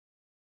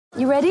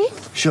You ready?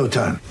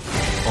 Showtime.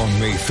 On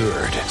May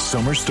 3rd,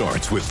 summer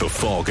starts with The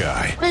Fall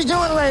Guy. Let's do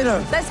it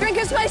later. Let's drink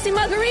a spicy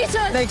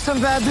margarita. Make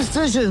some bad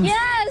decisions.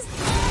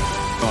 Yes.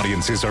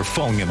 Audiences are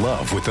falling in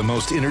love with the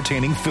most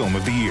entertaining film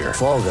of the year.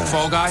 Fall Guy.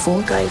 Fall Guy?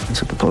 Fall guy.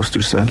 That's what the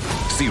poster said.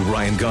 See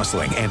Ryan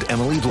Gosling and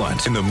Emily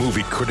Blunt in the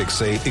movie critics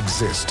say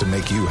exists to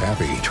make you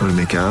happy. Trying to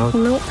make it out?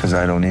 Nope. Because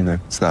I don't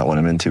either. It's not what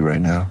I'm into right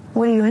now.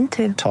 What are you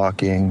into?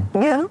 Talking.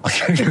 Yeah.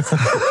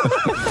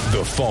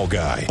 The Fall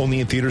Guy.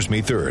 Only in theaters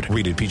May 3rd.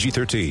 Rated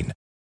PG-13.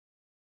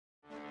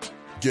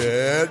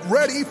 Get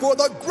ready for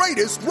the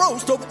greatest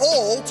roast of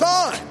all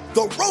time.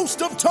 The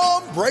Roast of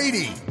Tom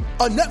Brady.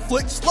 A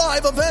Netflix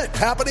live event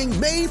happening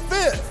May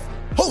 5th.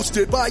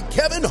 Hosted by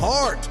Kevin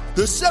Hart.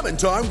 The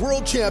 7-time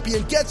world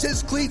champion gets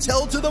his cleats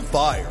held to the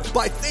fire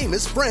by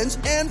famous friends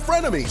and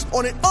frenemies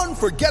on an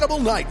unforgettable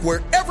night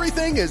where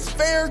everything is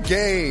fair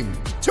game.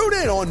 Tune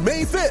in on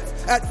May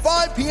 5th at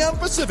 5 p.m.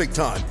 Pacific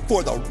time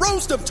for the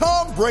Roast of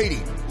Tom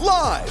Brady.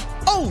 Live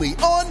only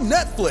on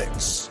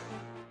Netflix.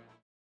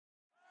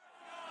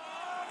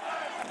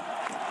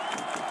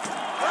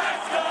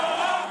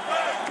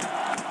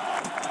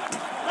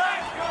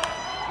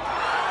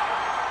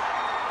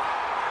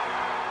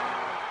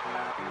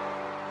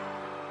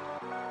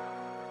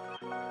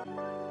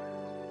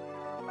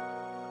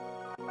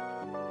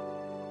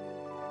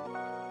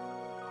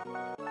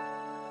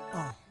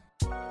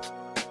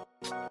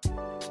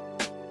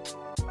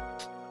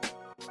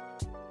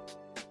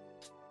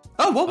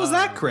 Oh, what was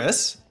that,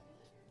 Chris?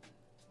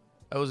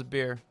 That was a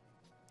beer.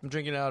 I'm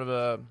drinking out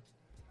of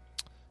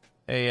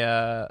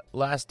a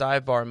Last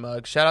Dive Bar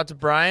mug. Shout out to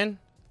Brian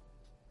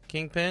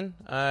Kingpin.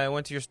 I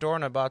went to your store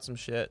and I bought some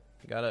shit.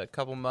 Got a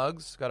couple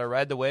mugs. Got a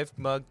Ride the Wave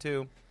mug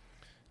too.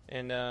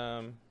 And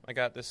I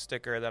got this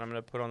sticker that I'm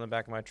gonna put on the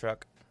back of my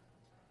truck.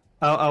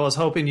 I was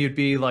hoping you'd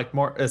be like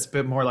more. It's a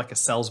bit more like a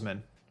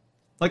salesman.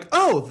 Like,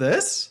 oh,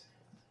 this.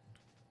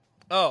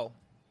 Oh, All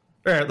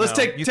right, let's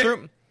no. take. You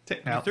threw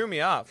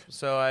me off,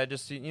 so I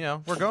just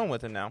we're going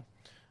with it now.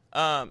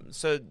 Bob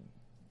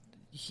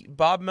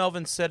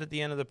Melvin said at the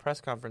end of the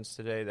press conference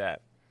today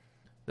that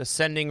the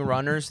sending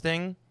runners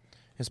thing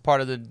is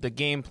part of the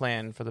game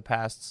plan for the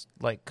past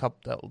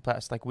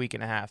week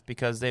and a half,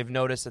 because they've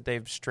noticed that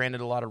they've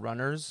stranded a lot of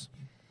runners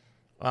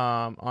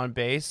on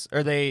base,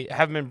 or they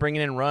haven't been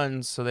bringing in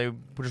runs, so they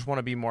just want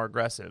to be more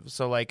aggressive.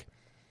 So I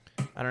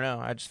don't know.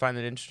 I just find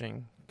it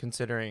interesting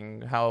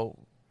considering how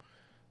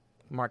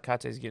Mark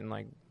Kate is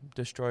getting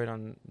destroyed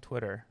on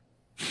Twitter.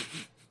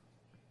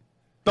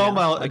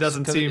 Beaumel, it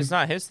doesn't seem it's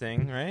not his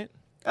thing, right?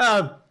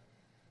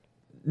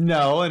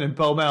 No, and in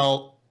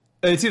Beaumel,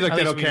 it seems like At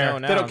they least don't we care. know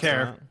now They don't it's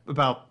care not.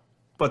 about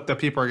what the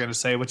people are going to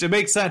say, which it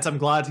makes sense. I'm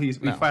glad we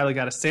finally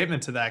got a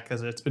statement to that,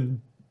 because it's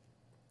been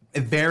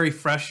a very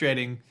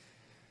frustrating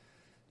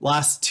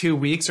last 2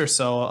 weeks or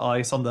so, at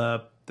least on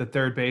the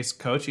third base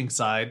coaching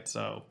side.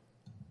 So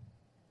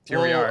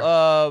here we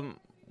are.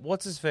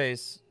 What's his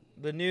face?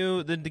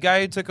 The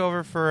guy who took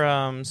over for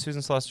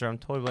Susan Slester. I'm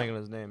totally blanking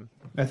on his name.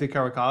 Matthew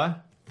Kawakawa?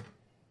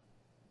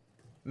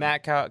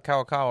 Matt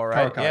Kawakawa,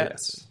 right? Kawakawa, Yeah.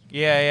 yes.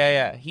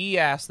 Yeah. He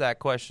asked that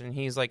question.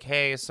 He's like,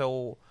 "Hey,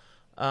 so,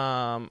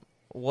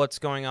 what's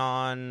going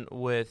on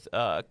with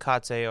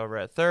Kate over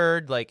at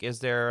third? Is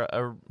there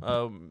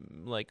a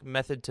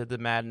method to the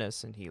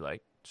madness?" And he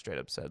straight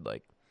up said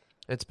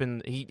it's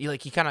been he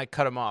kind of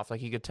cut him off.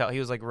 He could tell he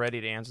was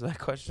ready to answer that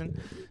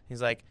question.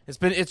 He's like,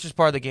 it's just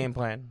part of the game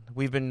plan.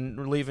 We've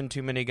been leaving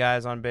too many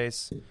guys on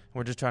base. And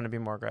we're just trying to be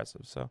more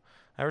aggressive. So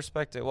I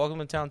respect it. Welcome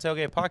to Town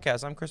Tailgate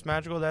Podcast. I'm Chris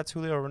Magical. That's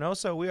Julio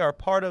Reynoso. We are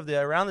part of the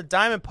Around the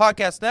Diamond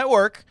Podcast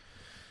Network.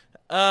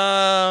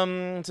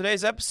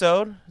 Today's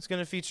episode is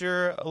going to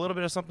feature a little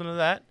bit of something of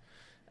that.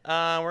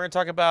 We're going to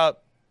talk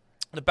about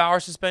the Bauer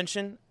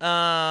suspension.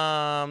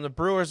 The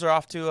Brewers are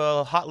off to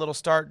a hot little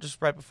start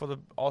just right before the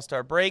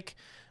All-Star break.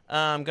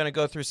 I'm going to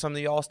go through some of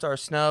the All-Star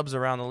snubs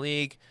around the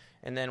league,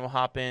 and then we'll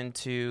hop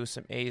into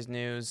some A's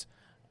news,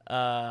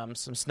 some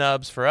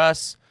snubs for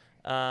us.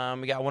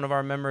 We got one of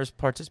our members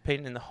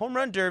participating in the Home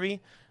Run Derby. Is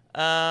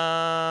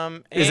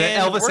it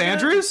Elvis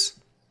Andrews?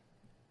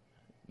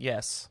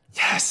 Yes.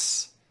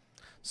 Yes.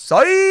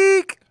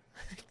 Psych!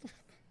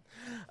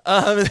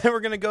 Then we're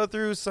going to go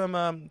through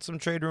some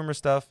trade rumor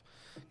stuff.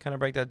 Kind of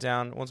break that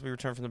down once we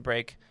return from the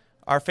break.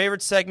 Our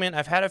favorite segment,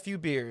 I've had a few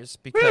beers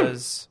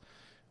because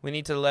we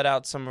need to let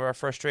out some of our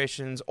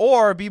frustrations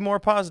or be more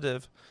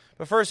positive.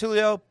 But first,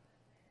 Julio,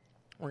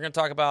 we're going to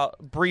talk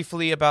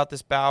briefly about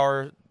this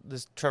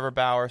Trevor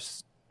Bauer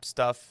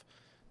stuff.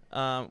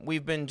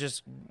 We've been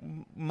just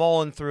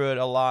mulling through it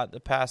a lot the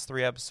past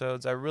 3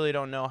 episodes. I really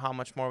don't know how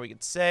much more we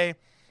could say.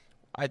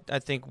 I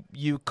think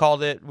you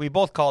called it. We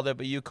both called it,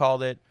 but you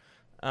called it.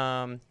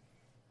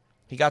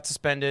 He got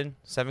suspended,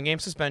 7-game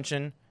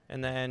suspension,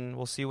 and then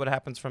we'll see what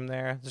happens from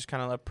there. Just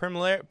kind of a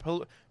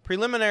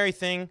preliminary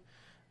thing.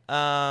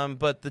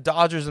 But the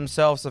Dodgers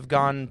themselves have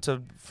gone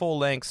to full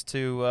lengths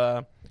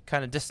to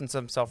kind of distance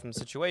themselves from the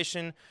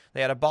situation.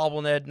 They had a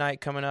bobblehead night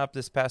coming up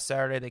this past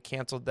Saturday. They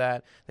canceled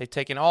that. They've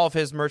taken all of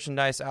his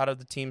merchandise out of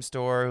the team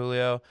store,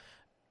 Julio.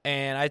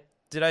 And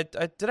did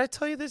I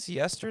tell you this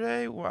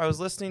yesterday? I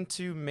was listening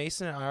to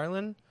Mason and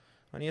Ireland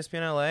on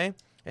ESPN LA,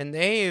 and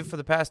they for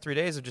the past 3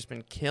 days have just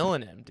been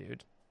killing him,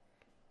 dude.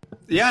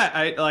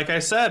 Yeah, like I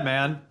said,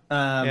 man.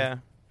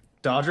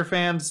 Dodger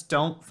fans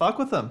don't fuck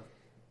with him.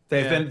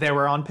 They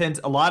were on pins.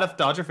 A lot of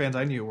Dodger fans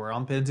I knew were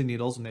on pins and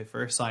needles when they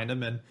first signed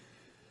him, and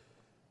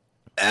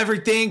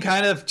everything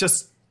kind of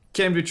just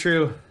came to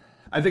true.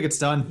 I think it's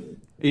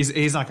done.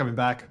 He's not coming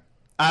back.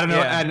 I don't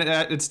know,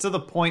 and it's to the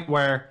point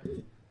where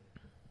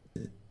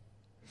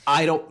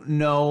I don't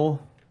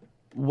know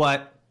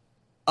what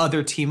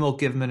other team will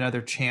give him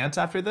another chance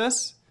after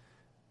this,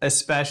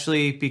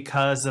 especially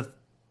because of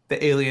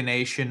the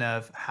alienation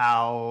of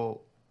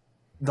how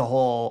the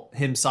whole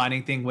him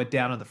signing thing went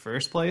down in the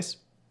first place.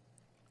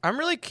 I'm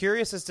really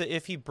curious as to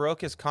if he broke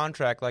his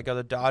contract. Like, are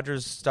the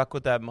Dodgers stuck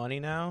with that money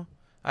now?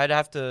 I'd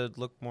have to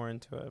look more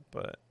into it,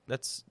 but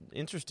that's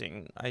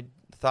interesting.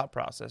 Thought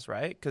process,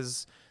 right?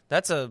 Because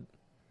it's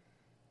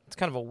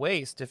kind of a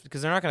waste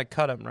because they're not going to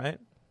cut him, right?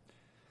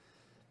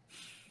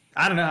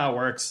 I don't know how it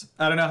works.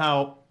 I don't know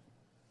how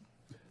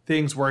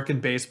things work in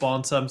baseball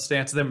in some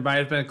stances. There might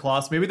have been a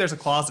clause. Maybe there's a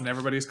clause in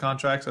everybody's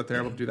contracts that they're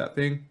able to do that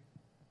thing.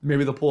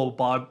 Maybe they'll pull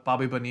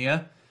Bobby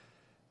Bonilla.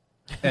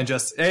 And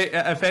just,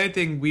 if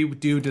anything, we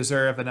do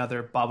deserve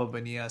another Bobby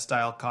Bonilla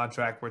style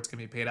contract where it's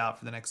going to be paid out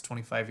for the next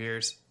 25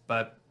 years.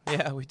 But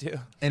yeah, we do.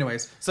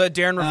 Anyways. So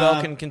Darren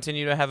Ravel can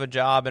continue to have a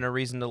job and a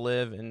reason to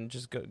live and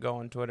just go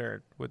on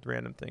Twitter with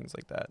random things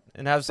like that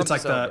and have something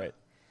to celebrate.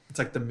 It's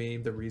like the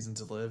meme, the reason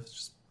to live. It's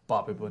just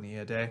Bobby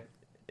Bonilla Day.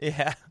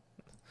 Yeah.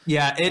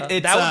 Yeah,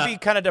 that would be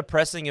kind of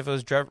depressing if it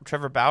was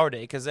Trevor Bauer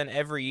Day, because then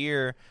every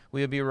year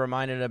we would be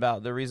reminded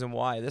about the reason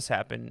why this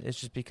happened. It's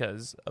just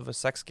because of a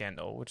sex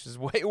scandal, which is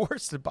way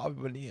worse than Bobby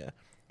Bonilla.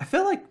 I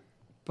feel like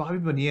Bobby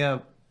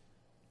Bonilla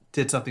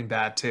did something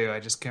bad too.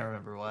 I just can't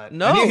remember what.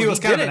 No, he was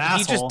kind of an asshole.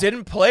 He just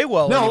didn't play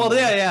well. No, anymore.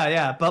 Well,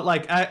 yeah. But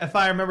like, if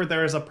I remember,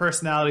 there was a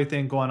personality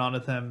thing going on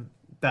with him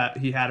that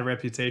he had a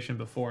reputation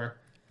before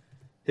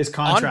his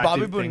contract.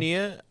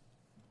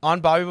 On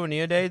Bobby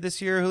Bonilla Day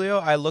this year, Julio,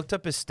 I looked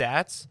up his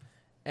stats,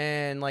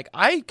 and like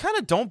I kind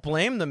of don't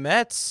blame the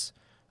Mets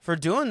for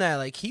doing that.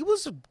 Like he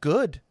was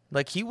good.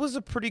 Like he was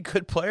a pretty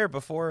good player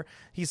before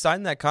he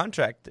signed that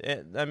contract.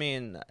 I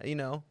mean, you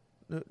know,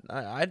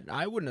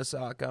 I wouldn't have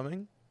saw it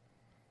coming.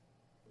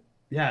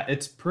 Yeah,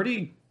 it's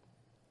pretty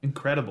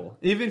incredible.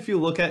 Even if you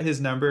look at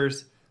his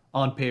numbers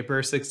on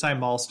paper,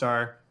 6-time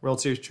All-Star,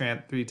 World Series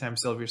champ, 3-time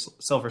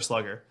Silver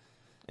Slugger.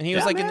 And he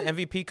was in the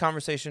MVP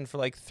conversation for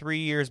like 3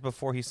 years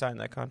before he signed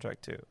that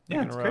contract too.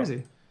 Yeah, it's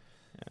crazy.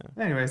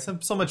 Yeah. Anyway,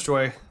 so much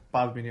joy.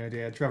 Bobby Bonilla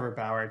idea. Trevor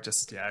Bauer,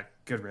 just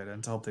good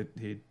riddance. I hope that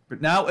he.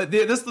 But now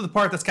this is the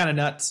part that's kind of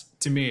nuts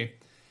to me,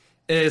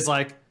 is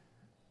like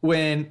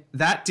when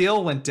that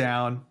deal went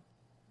down,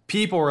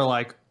 people were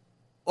like,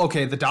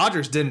 "Okay, the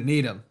Dodgers didn't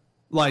need him.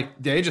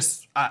 Like they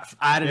just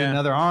added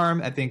another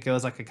arm." I think it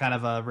was like a kind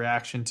of a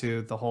reaction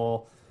to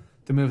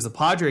the moves the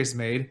Padres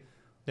made.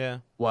 Yeah.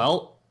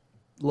 Well,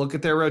 look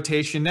at their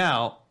rotation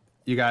now.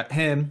 You got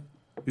him,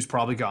 who's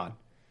probably gone.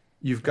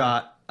 You've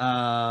got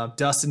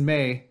Dustin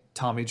May,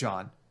 Tommy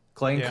John,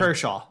 Clayton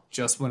Kershaw,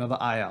 just went on the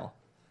IL.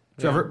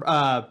 Trevor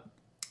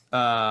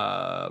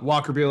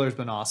Walker Buehler's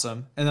been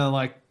awesome, and then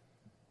like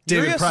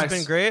David Price has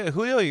been great.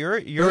 Julio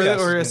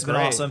Urias has been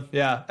awesome.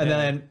 Yeah, and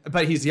then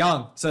but he's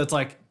young, so it's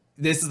like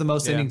this is the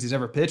most innings he's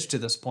ever pitched to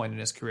this point in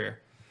his career.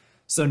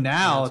 So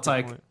now it's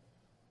like,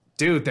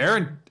 dude,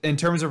 they're in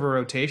terms of a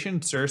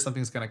rotation, sure,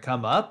 something's going to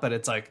come up, but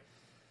it's like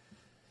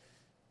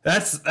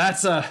that's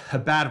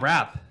a bad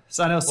rap.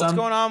 So I know what's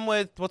going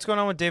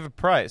on with David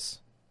Price.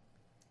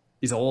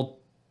 He's old.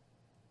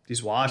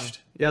 He's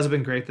washed. He hasn't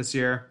been great this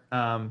year.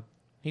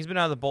 He's been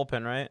out of the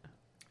bullpen, right?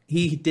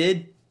 He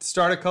did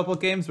start a couple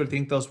of games, but I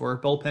think those were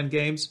bullpen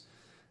games.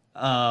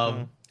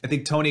 I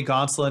think Tony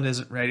Gonsolin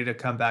isn't ready to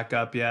come back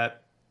up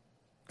yet.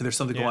 There's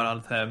something going on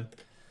with him.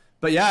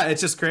 But yeah,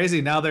 it's just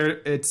crazy. Now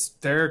they're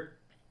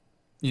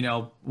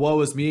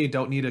woe is me,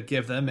 don't need to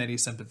give them any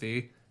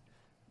sympathy.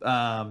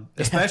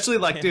 Especially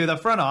dude, the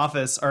front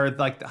office or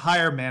like the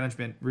higher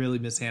management really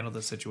mishandled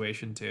the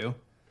situation too.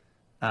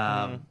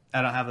 I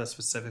don't have the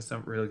specifics.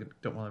 Don't really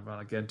want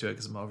to get into it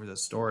because I'm over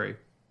this story.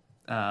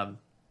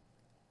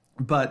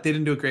 But they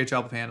didn't do a great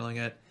job of handling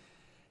it.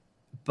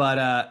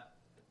 But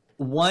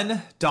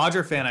one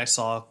Dodger fan I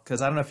saw,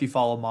 because I don't know if you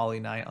follow Molly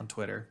Knight on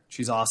Twitter.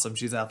 She's awesome.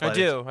 She's athletic.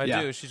 I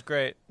do. She's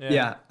great.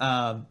 Yeah.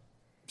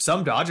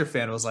 Some Dodger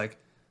fan was like,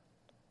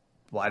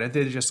 why didn't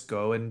they just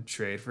go and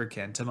trade for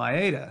Kenta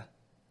Maeda?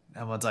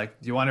 Everyone's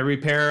like, do you want to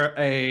repair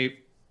a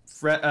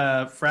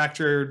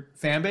fractured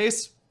fan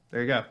base?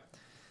 There you go.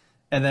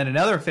 And then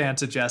another fan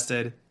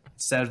suggested,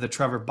 instead of the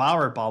Trevor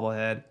Bauer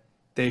bobblehead,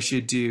 they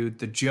should do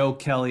the Joe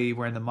Kelly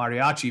wearing the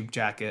mariachi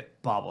jacket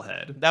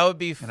bobblehead. That would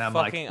be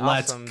fucking awesome.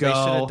 Let's go. They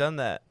should have done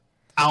that.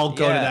 I'll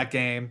go to that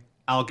game.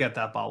 I'll get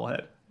that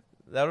bobblehead.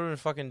 That would have been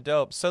fucking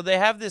dope. So they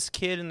have this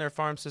kid in their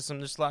farm system.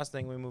 This last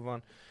thing, we move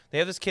on. They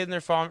have this kid in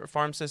their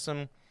farm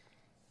system,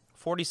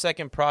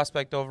 42nd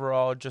prospect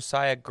overall,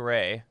 Josiah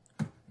Gray.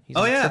 He's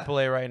in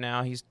AAA right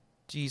now. He's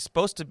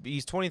supposed to be.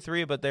 He's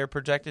 23, but they're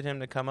projected him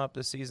to come up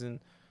this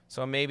season.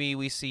 So maybe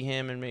we see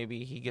him, and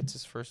maybe he gets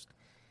his first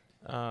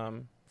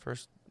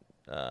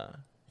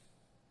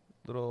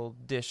little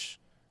dish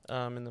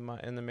in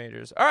the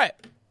majors. All right,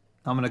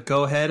 I'm gonna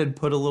go ahead and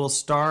put a little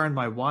star in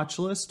my watch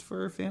list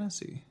for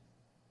fantasy.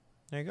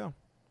 there you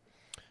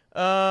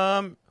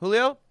go.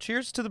 Julio,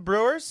 cheers to the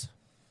Brewers,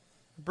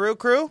 Brew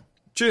Crew.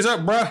 Cheers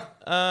up, bruh.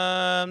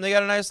 They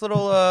got a nice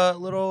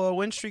little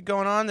win streak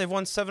going on. They've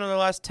won 7 of their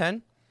last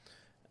 10.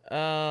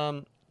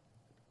 And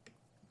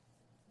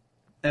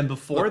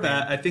before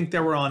that, I think they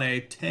were on a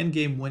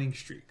 10-game winning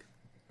streak.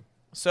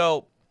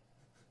 So,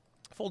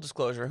 full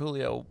disclosure,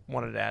 Julio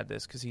wanted to add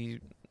this because he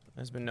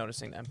has been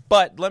noticing that.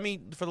 But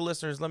for the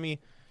listeners, let me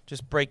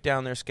just break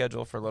down their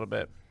schedule for a little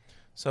bit.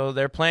 So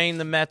they're playing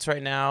the Mets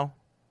right now.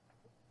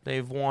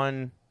 They've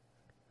won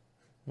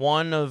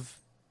 1 of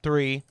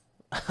 3.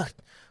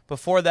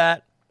 Before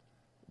that,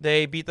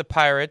 they beat the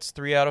Pirates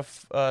 3 out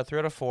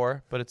of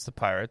 4, but it's the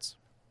Pirates.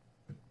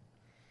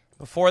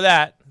 Before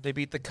that, they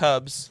beat the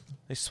Cubs.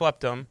 They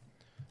swept them.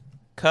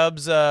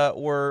 Cubs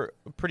were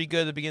pretty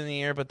good at the beginning of the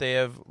year, but they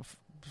have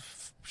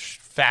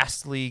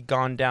fastly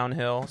gone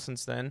downhill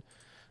since then.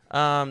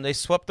 They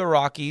swept the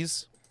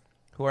Rockies,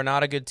 who are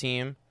not a good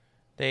team.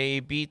 They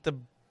beat the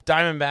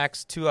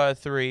Diamondbacks 2 out of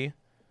 3.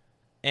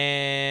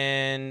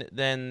 And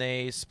then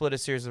they split a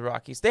series of the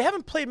Rockies. They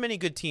haven't played many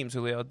good teams,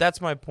 Julio.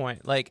 That's my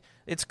point. Like,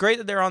 it's great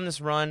that they're on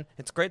this run.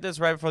 It's great that it's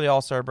right before the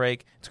All-Star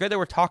break. It's great that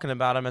we're talking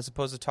about them as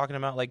opposed to talking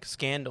about, like,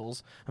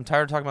 scandals. I'm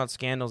tired of talking about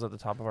scandals at the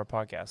top of our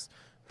podcast.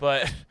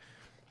 But,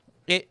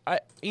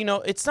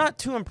 it's not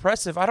too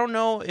impressive. I don't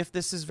know if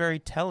this is very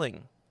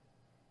telling.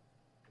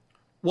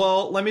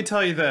 Well, let me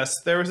tell you this.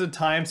 There was a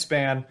time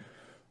span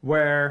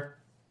where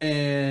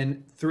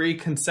in 4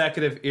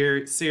 consecutive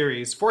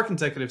series,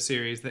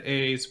 the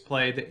A's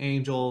played the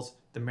Angels,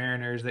 the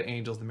Mariners, the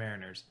Angels, the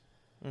Mariners.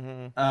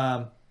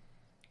 Mm-hmm.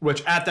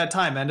 Which at that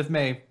time, end of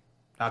May,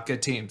 not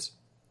good teams.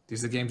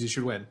 These are the games you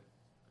should win.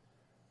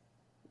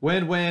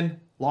 Win,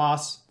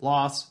 loss,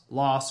 win,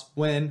 loss.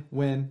 Win.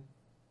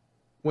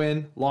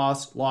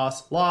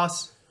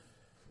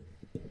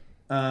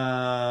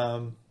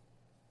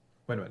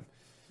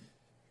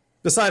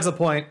 Besides the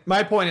point,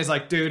 my point is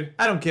like, dude,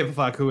 I don't give a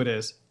fuck who it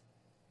is.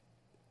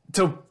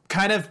 To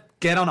kind of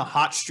get on a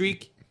hot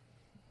streak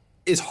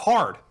is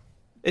hard.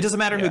 It doesn't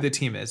matter who the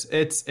team is.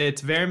 It's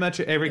very much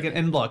every game.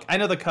 And look, I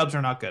know the Cubs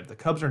are not good.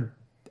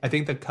 I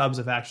think the Cubs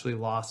have actually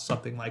lost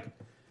something like,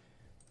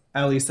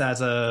 at least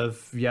as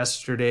of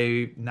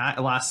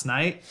last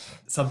night,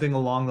 something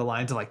along the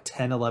lines of like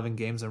 10, 11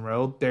 games in a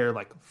row. They're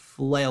like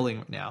flailing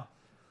right now.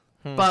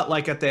 But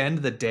like at the end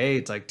of the day,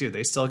 it's like, dude,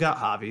 they still got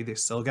Javi. They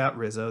still got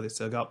Rizzo. They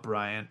still got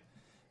Bryant.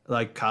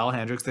 Like Kyle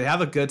Hendricks. They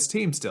have a good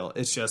team still.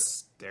 It's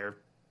just they're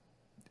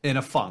in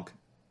a funk,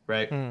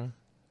 right?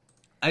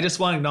 I just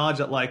want to acknowledge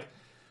that, like,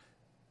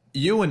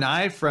 you and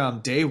I from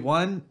day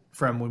one,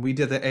 from when we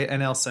did the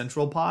NL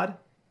Central pod,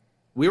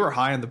 we were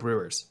high on the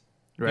Brewers,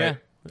 right? Yeah.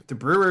 The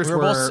Brewers we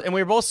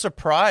were both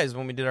surprised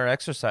when we did our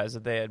exercise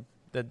that they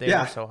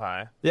were so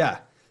high. Yeah.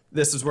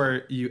 This is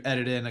where you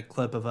edit in a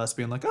clip of us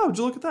being like, oh, would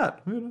you look at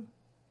that? And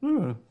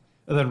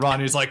then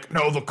Ronnie's like,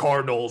 no, the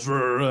Cardinals.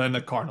 And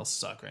the Cardinals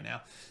suck right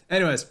now.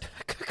 Anyways,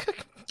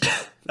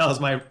 that was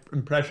my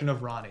impression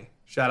of Ronnie.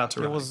 Shout out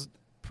to Ronnie. It was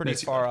pretty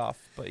far off,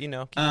 but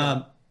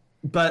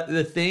but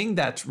the thing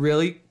that's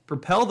really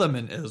propelled them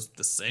in is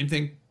the same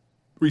thing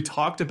we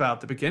talked about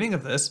at the beginning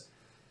of this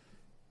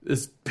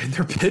is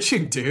their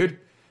pitching, dude.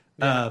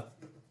 Yeah.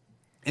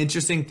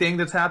 Interesting thing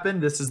that's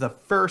happened. This is the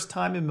first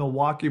time in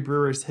Milwaukee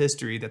Brewers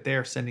history that they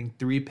are sending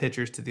 3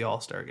 pitchers to the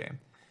All-Star game.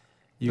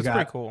 That's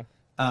pretty cool.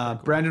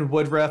 Brandon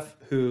Woodruff,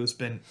 who's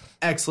been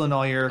excellent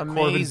all year.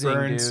 Amazing,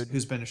 Corbin Burns, dude.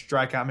 who's been a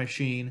strikeout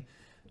machine.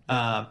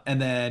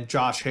 And then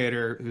Josh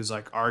Hader, who's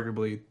like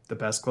arguably the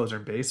best closer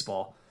in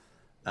baseball.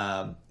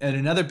 And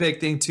another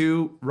big thing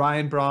too,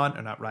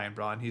 not Ryan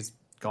Braun, he's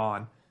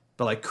gone.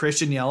 But like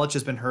Christian Yelich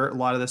has been hurt a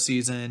lot of the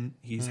season.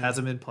 He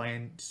hasn't been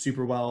playing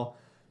super well.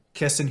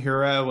 Keston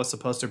Hiura was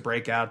supposed to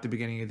break out at the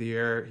beginning of the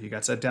year. He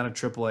got set down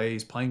to AAA.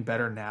 He's playing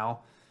better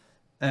now.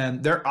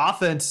 And their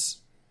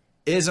offense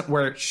isn't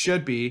where it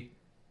should be,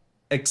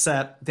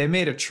 except they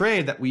made a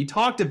trade that we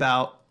talked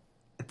about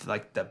at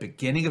like the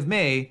beginning of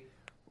May,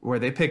 where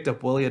they picked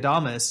up Willy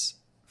Adames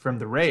from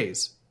the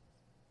Rays.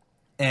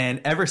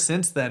 And ever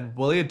since then,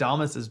 Willy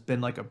Adames has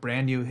been like a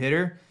brand new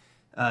hitter.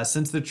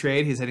 Since the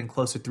trade, he's hitting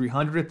close to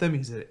 300 with them.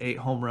 He's hit 8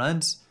 home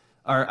runs,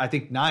 or I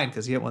think 9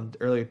 because he hit one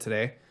earlier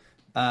today.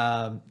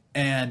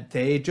 And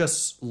they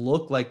just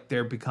look like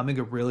they're becoming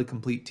a really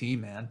complete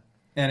team, man.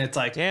 And it's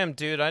like, damn,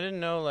 dude, I didn't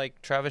know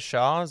like Travis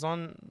Shaw is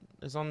on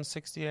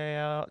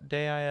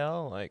 60-day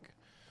IL. Like,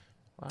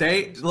 wow.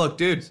 They look,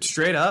 dude,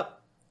 straight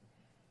up.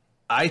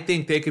 I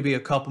think they could be a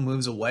couple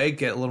moves away,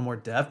 get a little more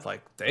depth.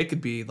 Like they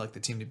could be like the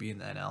team to be in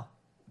the NL.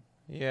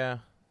 Yeah.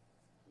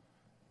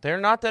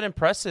 They're not that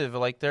impressive.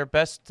 Like their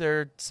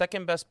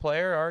second best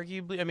player,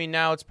 arguably. I mean,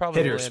 now it's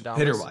probably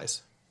hitter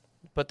wise.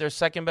 but their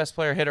second best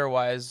player hitter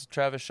wise,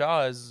 Travis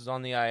Shaw, is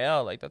on the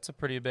IL. Like, that's a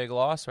pretty big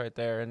loss right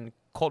there. And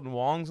Colton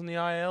Wong's on the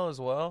IL as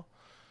well.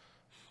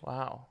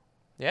 Wow.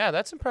 Yeah,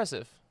 that's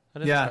impressive.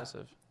 That is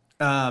impressive.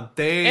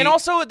 And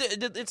also,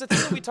 it's a thing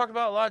that we talk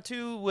about a lot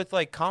too with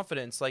like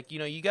confidence. Like,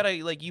 you gotta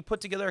you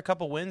put together a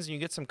couple wins and you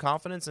get some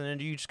confidence, and then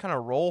you just kind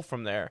of roll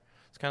from there.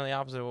 It's kind of the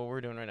opposite of what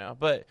we're doing right now.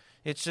 But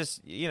it's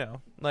just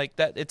like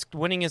that. It's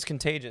winning is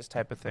contagious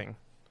type of thing.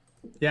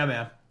 Yeah,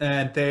 man.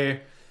 And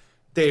they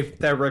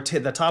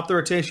rotate the top of the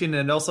rotation,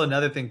 and also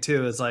another thing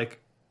too is like,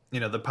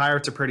 the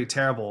Pirates are pretty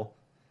terrible.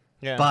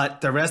 Yeah.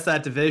 But the rest of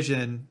that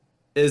division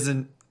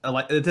isn't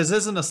this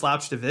isn't a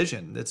slouch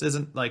division. This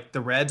isn't like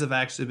the Reds have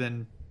actually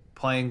been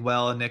playing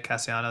well, and Nick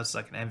Castellanos is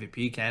like an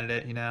MVP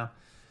candidate.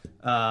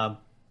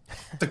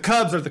 The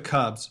Cubs are the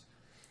Cubs,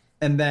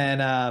 and then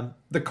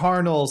the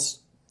Cardinals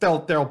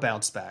they'll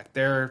bounce back.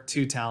 They're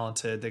too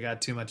talented. They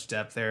got too much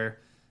depth there.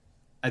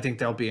 I think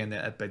they'll be in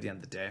it by the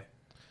end of the day.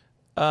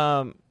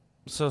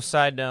 So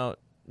side note,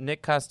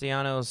 Nick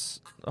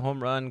Castellanos'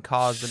 home run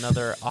caused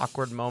another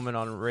awkward moment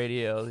on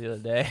radio the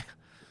other day.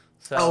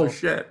 So, oh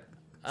shit!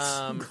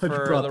 For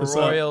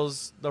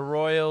the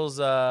Royals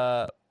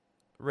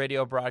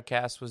radio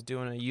broadcast was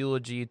doing a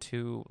eulogy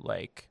to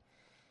like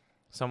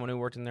someone who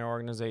worked in their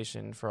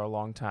organization for a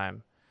long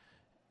time,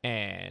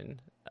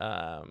 and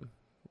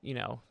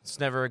it's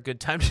never a good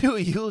time to do a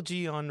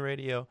eulogy on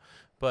radio,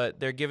 but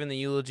they're giving the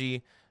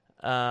eulogy.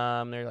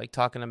 They're like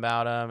talking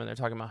about him, and they're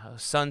talking about how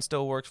his son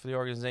still works for the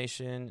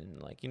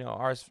organization, and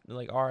ours,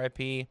 like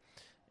RIP,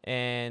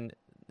 and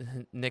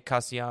Nick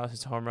Castellanos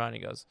hits a home run. He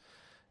goes,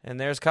 and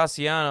there's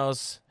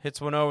Castellanos,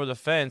 hits one over the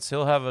fence.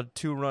 He'll have a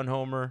 2-run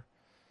homer.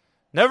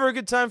 Never a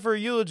good time for a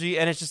eulogy,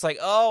 and it's just like,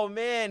 oh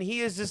man, he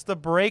is just the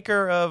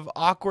breaker of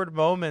awkward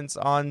moments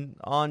on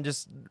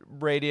just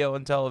radio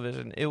and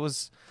television.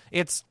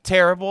 It's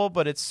terrible,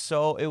 but it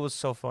was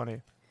so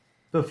funny.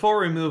 Before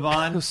we move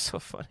on, it was so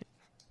funny.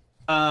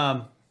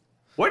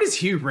 Where does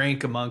he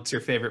rank amongst your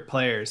favorite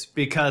players?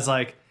 Because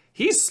like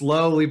he's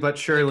slowly but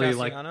surely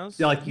like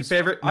your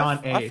favorite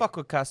non-A. I fuck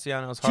with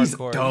Castellanos hardcore. He's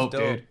dope,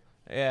 dude.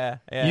 Yeah.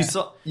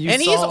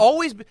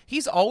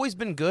 He's always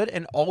been good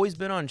and always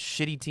been on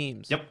shitty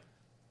teams. Yep.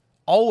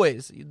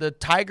 Always. The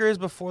Tigers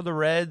before the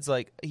Reds,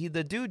 like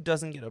the dude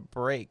doesn't get a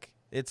break.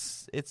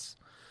 It's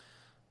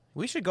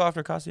we should go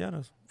after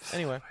Castellanos.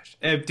 Anyway.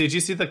 Did you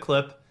see the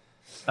clip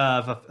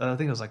of I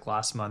think it was like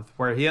last month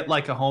where he hit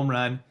like a home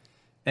run,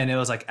 and it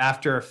was like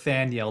after a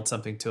fan yelled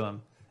something to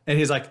him, and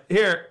he's like,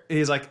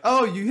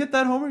 oh, you hit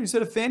that homer? You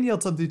said a fan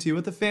yelled something to you.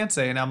 What the fan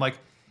say? And I'm like,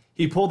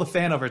 he pulled the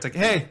fan over. It's like,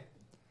 hey,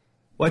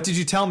 what did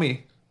you tell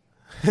me?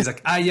 He's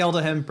like, I yelled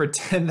at him,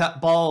 pretend that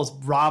ball is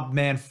Rob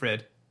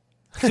Manfred.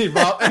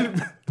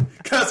 And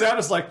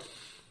Castellanos like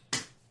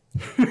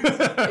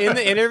in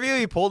the interview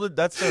he pulled it.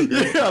 That's so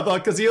good. Yeah,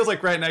 because he was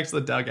like right next to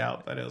the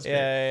dugout. But it was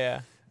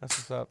yeah. That's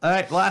what's up. All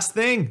right, last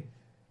thing.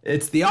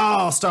 It's the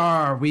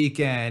All-Star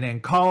Weekend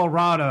in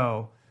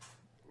Colorado.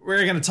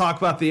 We're going to talk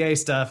about the A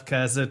stuff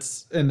because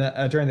it's during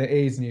the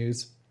A's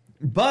news.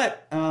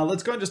 But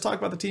let's go and just talk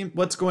about the team.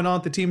 What's going on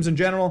with the teams in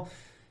general?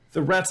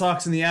 The Red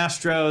Sox and the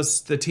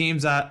Astros, the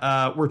teams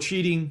that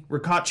were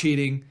caught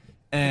cheating,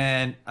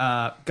 and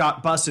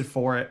got busted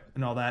for it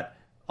and all that.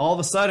 All of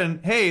a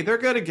sudden, hey, they're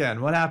good again.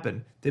 What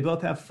happened? They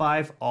both have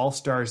 5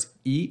 All-Stars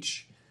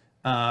each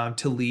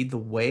to lead the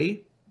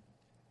way.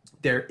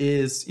 There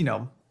is,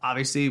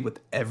 obviously with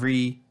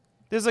every...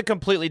 There's a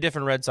completely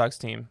different Red Sox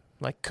team.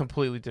 Like,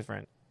 completely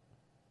different.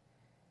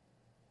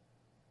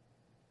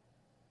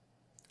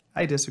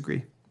 I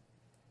disagree.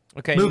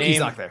 Okay, Mookie's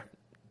not there.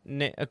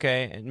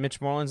 Okay, Mitch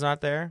Moreland's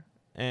not there.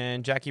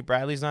 And Jackie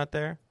Bradley's not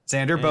there.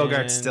 Xander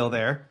Bogaerts still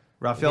there.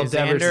 Rafael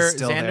Devers is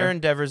still there. Xander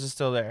and Devers is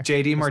still there.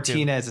 JD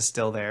Martinez is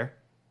still there.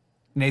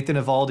 Nathan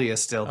Eovaldi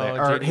is still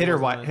there. Or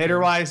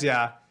hitter-wise,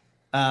 yeah.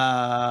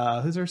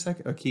 Who's our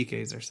second? Oh,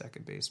 Kike's their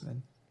second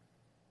baseman.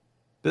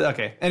 But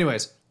okay,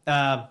 anyways.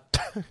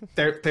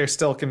 They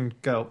still can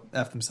go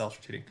F themselves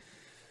for cheating.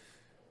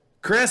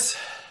 Chris,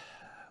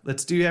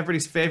 let's do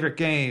everybody's favorite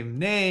game.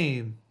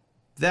 Name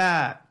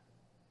that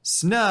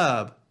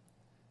snub.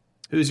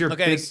 Who's your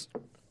big...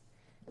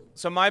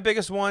 So my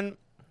biggest one...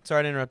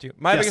 Sorry to interrupt you.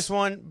 My biggest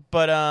one,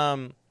 but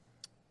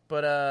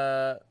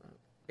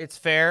it's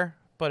fair,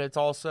 but it's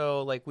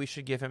also like we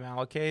should give him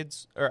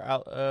allocates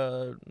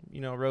or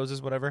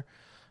roses, whatever.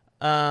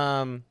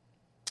 Oh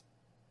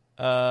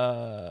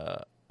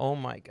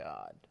my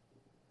God.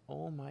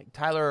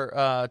 Tyler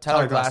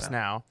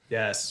Glasnow.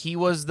 Yes. He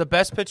was the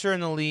best pitcher in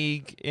the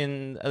league,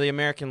 in the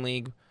American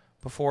League,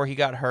 before he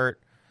got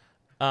hurt.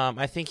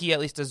 I think he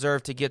at least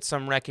deserved to get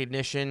some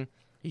recognition.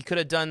 He could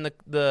have done what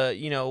they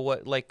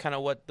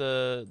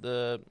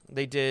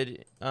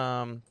did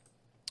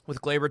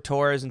with Gleyber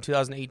Torres in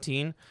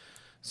 2018.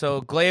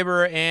 So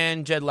Gleyber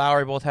and Jed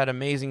Lowry both had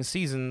amazing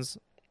seasons.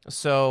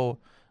 So,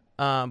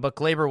 but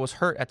Gleyber was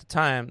hurt at the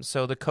time.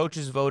 So the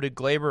coaches voted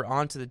Gleyber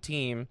onto the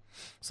team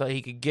so that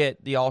he could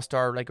get the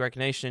All-Star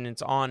recognition.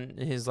 It's on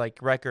his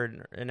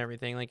record and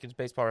everything, like his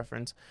Baseball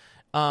Reference.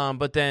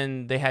 But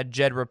then they had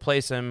Jed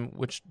replace him,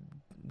 which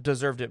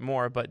deserved it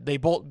more. But they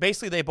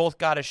both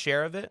got a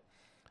share of it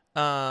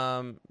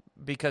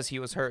because he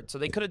was hurt. So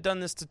they could have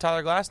done this to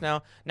Tyler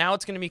Glasnow. Now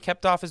it's going to be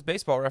kept off his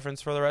Baseball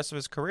Reference for the rest of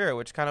his career,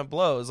 which kind of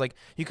blows. Like,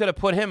 you could have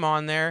put him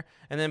on there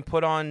and then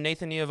put on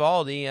Nathan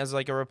Eovaldi as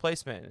like a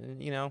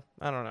replacement. You know,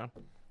 I don't know.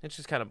 It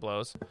just kind of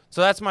blows.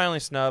 So that's my only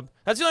snub.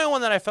 That's the only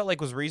one that I felt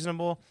like was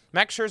reasonable.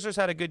 Max Scherzer's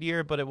had a good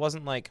year, but it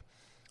wasn't like,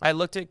 I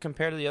looked at it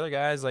compared to the other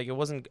guys, like it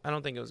wasn't, I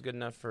don't think it was good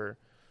enough for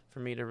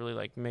me to really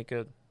like make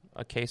a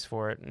case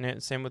for it.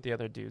 And same with the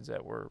other dudes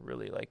that were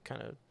really like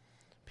kind of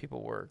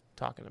people were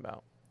talking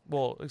about.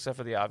 Well, except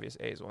for the obvious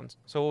A's ones.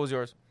 So what was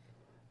yours?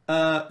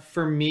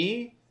 For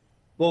me,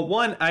 well,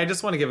 one, I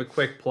just want to give a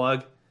quick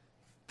plug.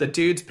 The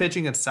dudes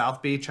pitching at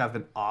South Beach have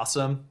been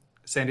awesome.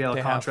 Sandy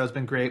Alcantara has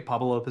been great.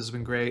 Pablo Lopez has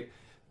been great.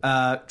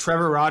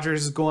 Trevor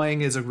Rogers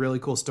is a really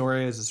cool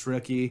story as his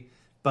rookie,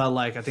 but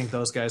like I think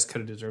those guys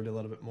could have deserved a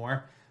little bit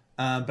more.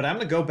 But I'm going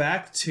to go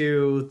back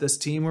to this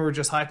team we were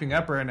just hyping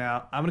up right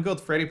now. I'm going to go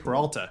with Freddie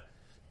Peralta.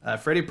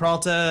 Freddie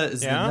Peralta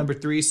is the number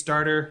 3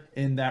 starter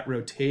in that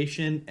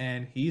rotation,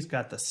 and he's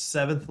got the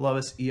 7th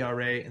lowest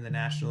ERA in the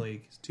National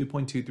League. It's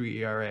 2.23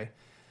 ERA.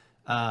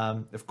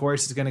 Of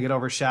course, he's going to get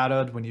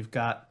overshadowed when you've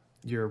got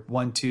your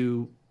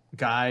 1-2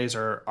 guys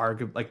are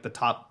like the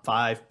top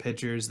 5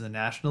 pitchers in the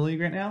National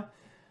League right now.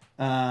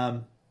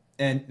 And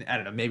I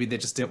don't know, maybe they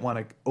just didn't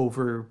want to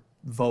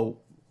overvote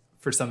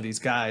for some of these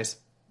guys.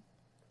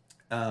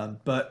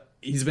 But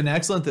he's been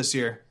excellent this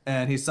year,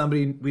 and he's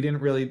somebody we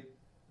didn't really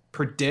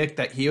predict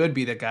that he would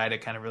be the guy to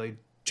kind of really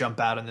jump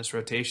out in this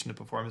rotation to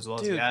perform as well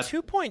as he had.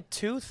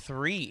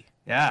 2.23.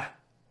 Yeah.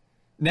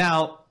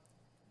 Now,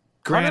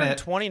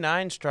 granted,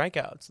 129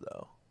 strikeouts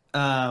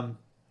though.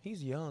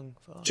 He's young.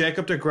 Fuck.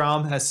 Jacob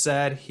deGrom has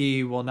said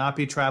he will not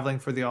be traveling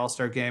for the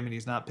All-Star game, and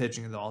he's not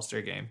pitching in the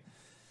All-Star game.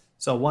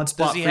 So one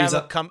spot frees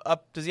up.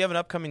 Does he have an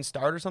upcoming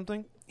start or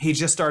something? He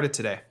just started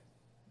today.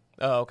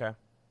 Oh, okay.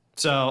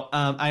 So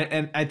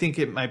I think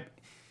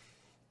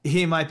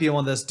he might be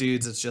one of those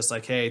dudes that's just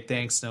like, hey,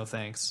 thanks, no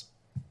thanks.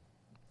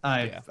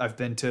 I've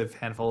been to a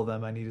handful of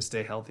them. I need to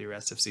stay healthy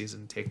rest of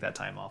season, take that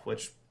time off.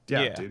 Which,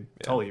 dude,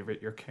 totally,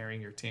 you're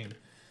carrying your team.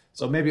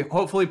 So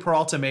hopefully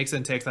Peralta makes it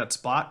and takes that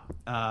spot.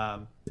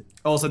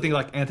 Also, I think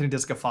like Anthony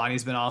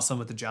DeSclafani's been awesome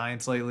with the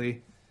Giants lately.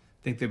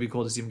 I think it'd be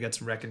cool to see him get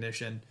some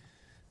recognition.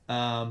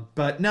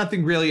 But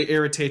nothing really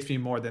irritates me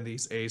more than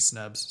these A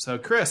snubs. So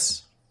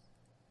Chris,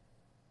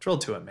 drill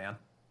to it, man.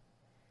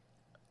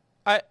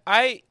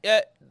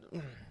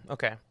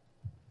 Okay.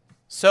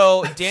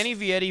 So Danny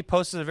Vietti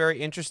posted a very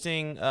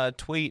interesting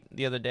tweet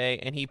the other day,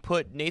 and he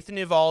put Nathan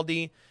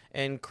Eovaldi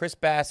and Chris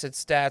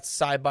Bassett's stats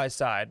side by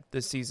side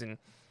this season.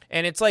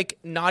 And it's like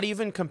not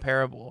even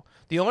comparable.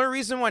 The only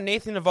reason why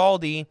Nathan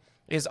Eovaldi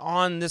is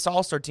on this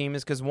All-Star team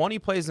is because 1, he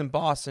plays in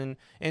Boston,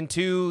 and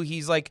 2,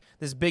 he's like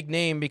this big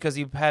name because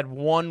he had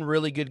one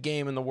really good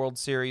game in the World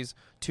Series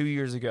 2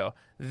 years ago.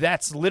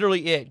 That's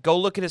literally it. Go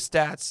look at his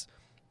stats,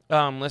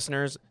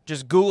 listeners.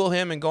 Just Google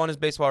him and go on his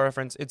Baseball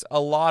Reference. It's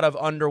a lot of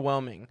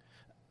underwhelming.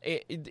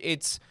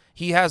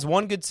 He has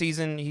one good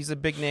season. He's a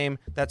big name.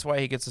 That's why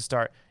he gets a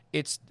start.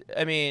 It's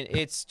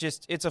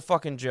a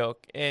fucking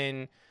joke.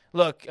 And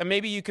look,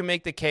 maybe you can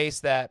make the case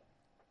that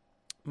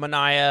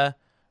Manaea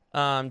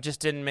just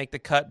didn't make the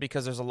cut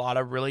because there's a lot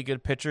of really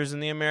good pitchers in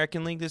the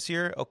American League this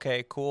year.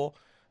 Okay, cool.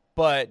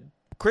 But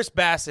Chris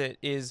Bassett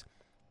is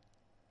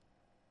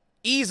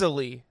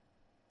easily,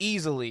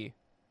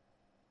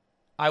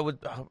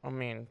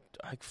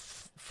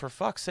 for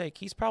fuck's sake,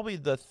 he's probably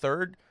the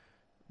third.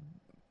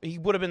 He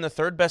would have been the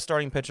third best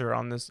starting pitcher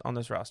on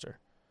this roster,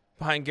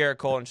 behind Garrett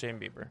Cole and Shane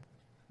Bieber.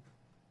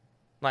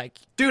 Like,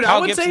 dude, Kyle I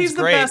would Gibson's say he's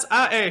great. the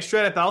best. Hey,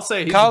 straight up, I'll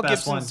say he's Kyle the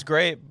best Gibson's one.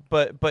 great,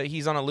 but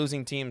he's on a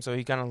losing team, so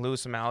he kind of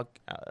lose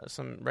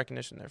some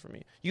recognition there for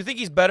me. You think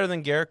he's better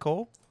than Garrett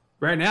Cole?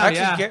 Right now,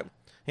 Actually,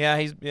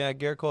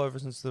 Garrett Cole ever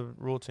since the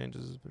rule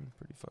changes has been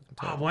pretty fucking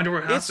tough. I wonder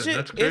what happened.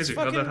 That's crazy.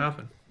 How did that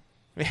happen?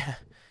 Yeah,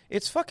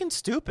 it's fucking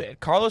stupid.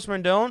 Carlos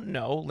Rendon,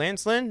 no.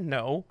 Lance Lynn,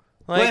 no.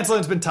 Like, Lance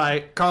Lynn's been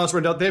tight. Carlos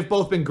Rendon, they've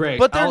both been great.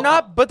 But they're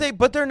not. But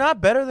they're not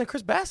better than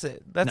Chris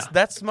Bassett.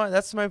 That's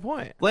my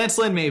point. Lance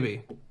Lynn,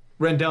 maybe.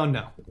 Rendon,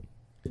 no.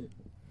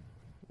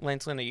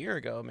 Lance Lynn a year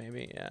ago,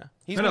 maybe. Yeah,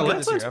 he's no,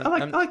 Lance Lynn's. I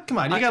like. Come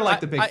on, you gotta like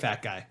the big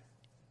fat guy.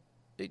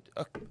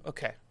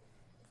 Okay.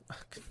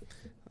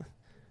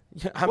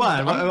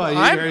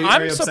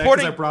 I'm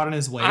supporting. I brought in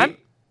his weight.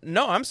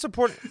 I'm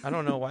supporting. I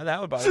don't know why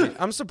that would bother me.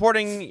 I'm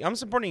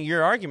supporting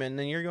your argument, and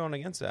then you're going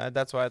against it.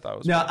 That's why I thought it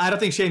was. No, funny. I don't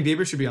think Shane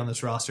Bieber should be on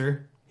this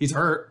roster. He's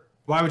hurt.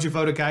 Why would you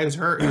vote a guy who's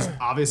hurt, who's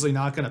obviously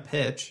not going to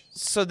pitch?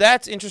 So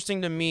that's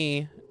interesting to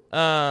me.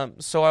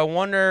 So I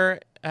wonder,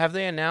 have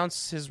they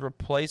announced his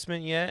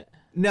replacement yet?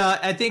 No,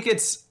 I think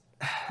it's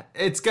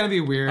going to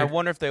be weird. I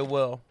wonder if they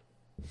will.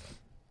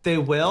 They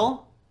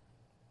will,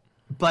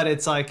 but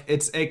it's like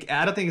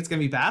I don't think it's going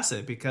to be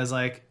Bassett because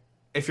like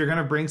if you're going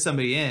to bring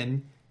somebody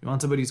in, you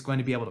want somebody who's going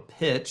to be able to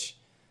pitch,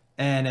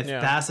 and if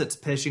Bassett's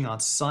pitching on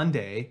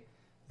Sunday,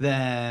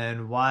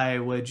 then why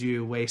would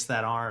you waste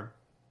that arm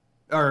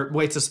or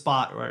waste a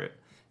spot? Or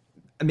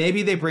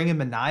maybe they bring in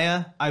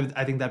Manaea.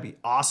 I think that'd be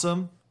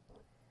awesome.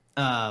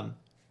 Um,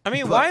 I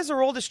mean, but- why is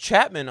Aroldis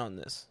Chapman on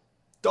this?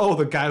 Oh,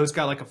 the guy who's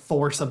got like a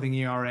 4-something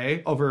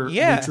ERA over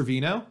Yeah. Lou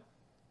Trevino.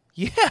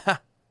 Yeah.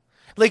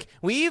 Like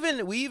we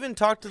even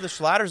talked to the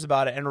Schlatters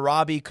about it, and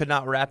Robbie could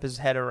not wrap his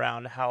head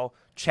around how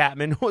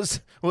Chapman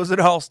was an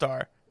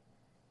all-star.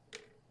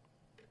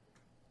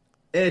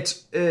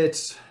 It's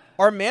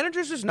Are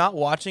managers just not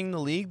watching the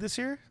league this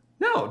year?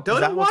 no, that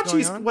don't what's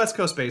watch going on? West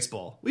Coast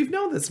baseball. We've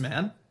known this,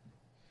 man.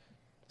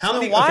 How So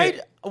many? why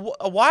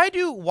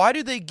okay, why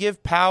do they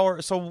give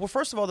power? So well,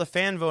 first of all, the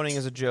fan voting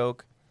is a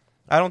joke.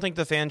 I don't think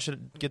the fans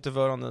should get to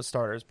vote on the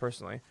starters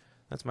personally.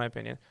 That's my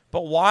opinion.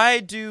 But why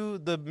do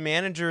the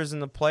managers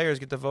and the players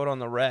get to vote on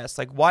the rest?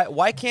 Like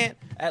why can't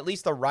at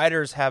least the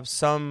writers have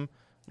some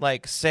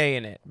like say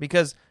in it?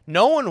 Because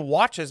no one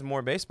watches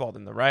more baseball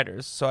than the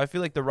writers. So I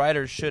feel like the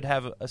writers should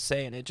have a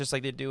say in it, just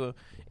like they do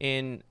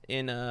in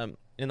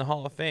the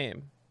Hall of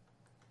Fame.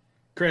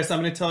 Chris,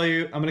 I'm going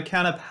to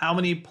count up how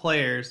many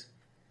players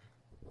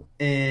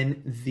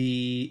in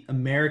the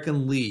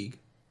American League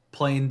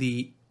play in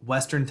the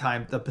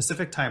the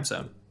Pacific time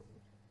zone.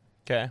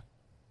 Okay.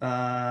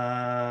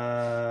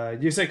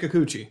 Yusei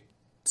Kikuchi,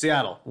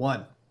 Seattle,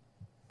 1.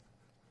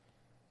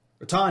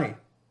 Otani,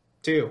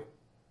 2.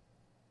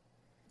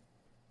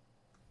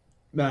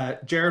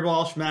 Jared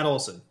Walsh, Matt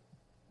Olson,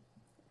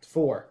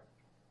 4.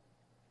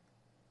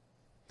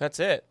 That's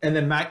it. And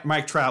then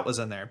Mike Trout was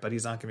in there, but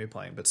he's not going to be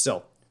playing. But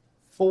still,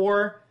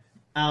 4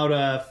 out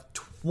of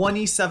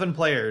 27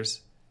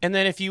 players. And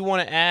then if you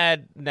want to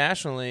add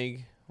National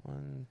League,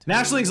 1, 2,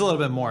 National League's a little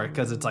bit more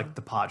because it's like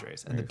the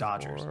Padres and the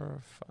Dodgers.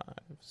 4, 5,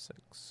 6,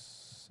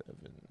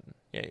 7.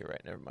 Yeah, you're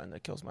right. Never mind.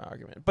 That kills my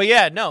argument. But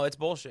yeah, no, it's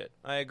bullshit.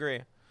 I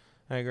agree.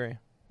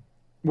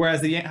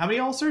 Whereas how many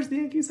All-Stars the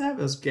Yankees have?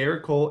 It was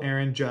Garrett Cole,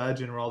 Aaron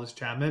Judge, and Aroldis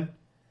Chapman.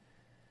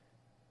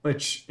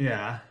 Which,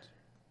 yeah.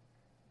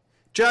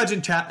 Judge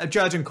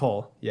and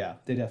Cole, yeah,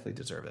 they definitely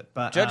deserve it.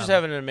 But Judge is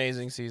having an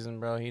amazing season,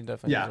 bro. He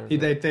definitely deserves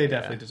it. they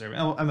definitely deserve it.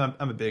 I'm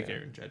a big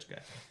Aaron Judge guy,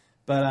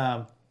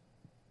 but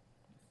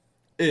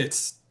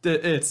it's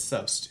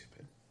so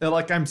stupid.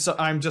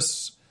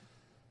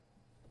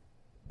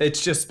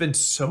 It's just been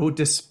so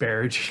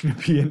disparaging to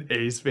be an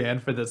A's fan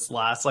for this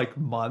last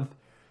month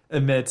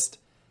amidst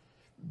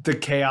the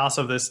chaos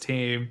of this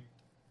team,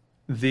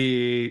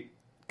 the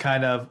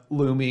kind of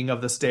looming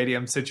of the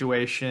stadium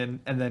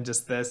situation, and then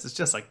just this. It's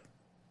just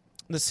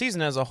the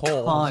season as a whole has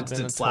been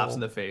constant slaps total. in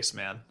the face,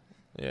 man.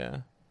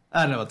 Yeah.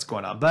 I don't know what's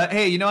going on. But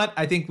hey, you know what?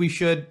 I think we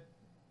should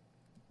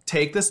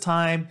take this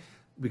time.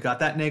 We got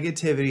that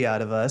negativity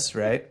out of us,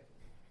 right?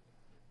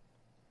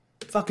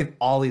 Fucking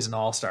Ollie's an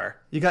all-star.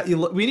 We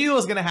knew it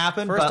was going to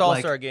happen. First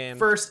all-star game.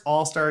 First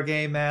all-star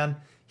game, man.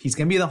 He's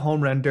going to be the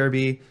home run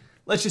derby.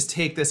 Let's just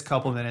take this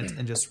couple minutes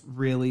and just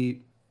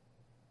really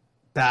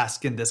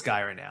bask in this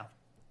guy right now.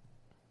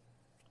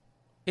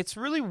 It's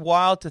really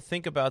wild to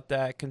think about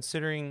that,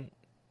 considering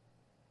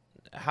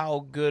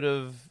how good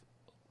of...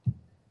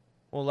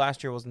 Well,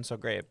 last year wasn't so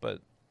great,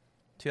 but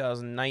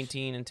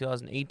 2019 and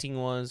 2018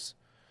 was.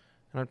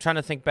 And I'm trying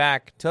to think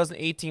back.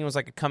 2018 was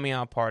like a coming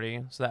out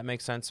party, so that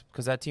makes sense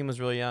because that team was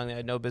really young. They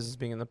had no business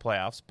being in the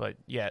playoffs, but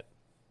yet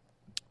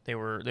they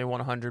won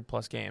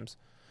 100+ games.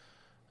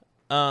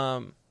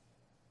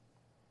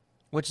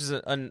 Which is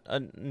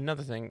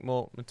another thing.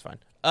 Well, it's fine.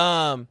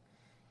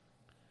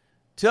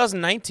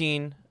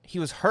 2019, he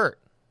was hurt.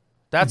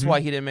 That's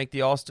why he didn't make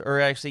the All-Star or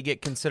actually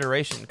get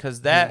consideration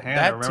because that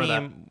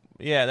team.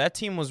 Yeah, that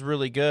team was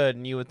really good,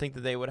 and you would think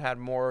that they would have had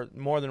more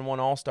than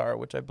one All-Star,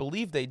 which I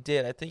believe they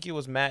did. I think it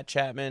was Matt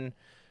Chapman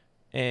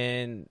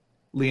and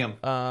Liam,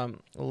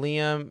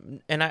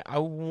 and I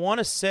want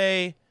to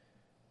say,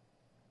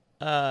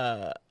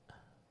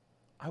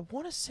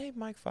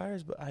 Mike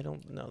Fiers, but I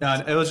don't know.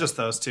 No, it was just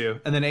those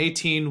two, and then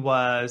 18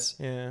 was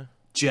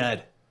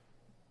Jed.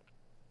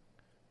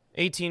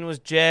 18 was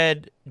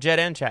Jed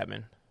and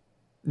Chapman.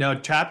 No,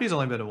 Chappie's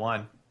only been to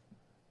 1.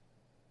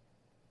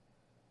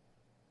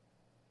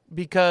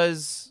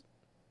 Because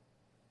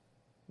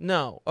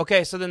no.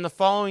 Okay, so then the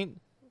following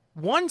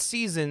one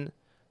season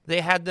they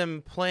had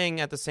them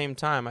playing at the same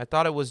time. I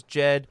thought it was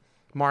Jed,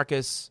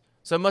 Marcus.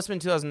 So it must have been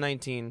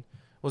 2019.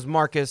 Was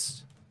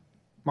Marcus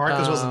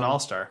was an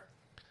all-star.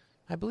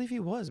 I believe he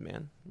was,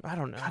 man. I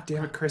don't know. God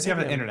damn it, Chris. You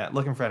have an internet.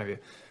 Look in front of you.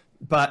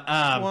 But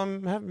well,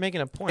 I'm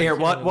making a point. Here,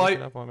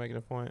 I'm making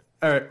a point.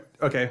 All right.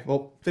 Okay.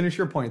 Well, finish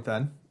your point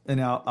then,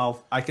 and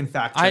I can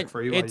fact check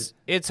for you.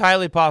 It's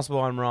highly possible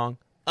I'm wrong.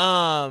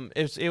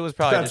 It was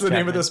probably that's the Chapman.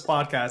 name of this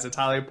podcast. It's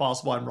highly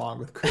possible I'm wrong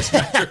with Chris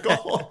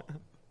Madrigal.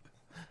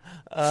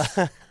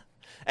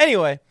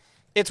 Anyway,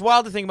 it's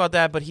wild to think about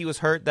that, but he was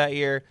hurt that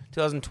year.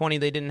 2020,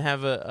 they didn't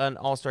have an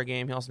All-Star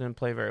game. He also didn't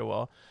play very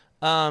well.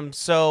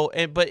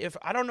 But if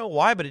I don't know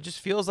why, but it just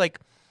feels like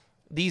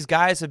these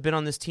guys have been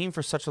on this team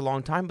for such a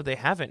long time, but they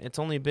haven't. It's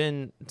only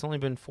been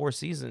 4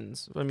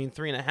 seasons. I mean,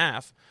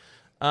 3.5.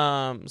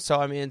 So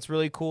I mean, it's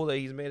really cool that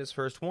he's made his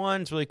first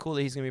one. It's really cool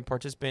that he's going to be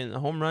participating in the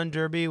home run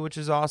derby, which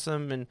is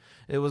awesome. And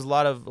it was a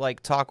lot of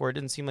talk where it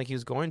didn't seem like he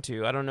was going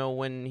to. I don't know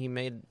when he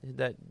made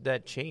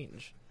that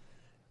change.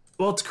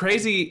 Well, it's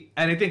crazy,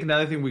 and I think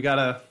another thing we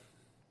gotta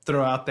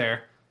throw out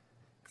there.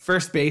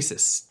 First base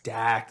is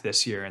stacked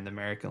this year in the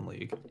American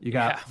League. You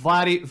got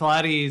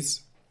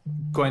Vladdy's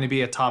going to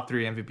be a top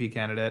 3 MVP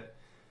candidate.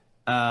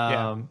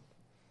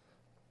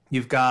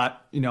 You've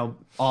got,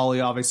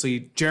 Ollie,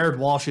 obviously. Jared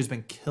Walsh has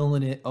been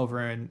killing it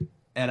over in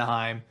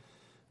Anaheim.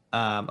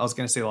 I was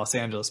going to say Los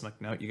Angeles,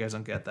 no, you guys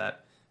don't get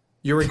that.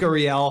 Yuri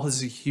Gurriel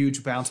has a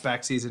huge bounce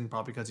back season,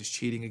 probably because he's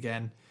cheating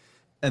again.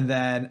 And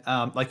then,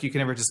 you can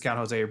never discount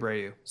Jose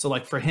Abreu. So,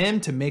 for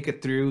him to make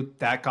it through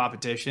that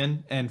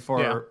competition and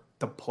for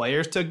the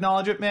players to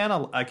acknowledge it,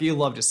 man, you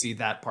love to see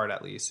that part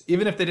at least.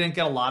 Even if they didn't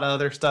get a lot of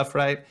other stuff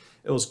right,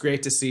 it was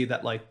great to see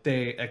that,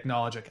 they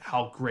acknowledge,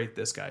 how great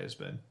this guy has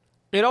been.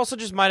 It also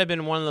just might have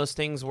been one of those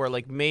things where,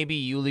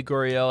 maybe Yuli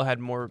Gurriel had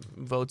more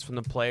votes from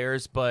the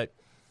players, but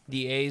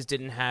the A's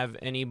didn't have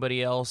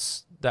anybody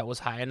else that was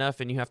high enough,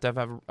 and you have to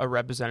have a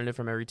representative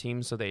from every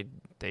team, so they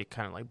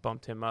kind of,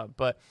 bumped him up.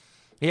 But,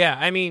 yeah,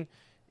 I mean,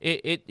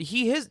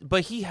 he has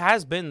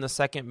been the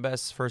second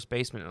best first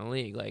baseman in the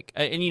league.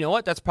 And you know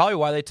what? That's probably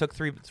why they took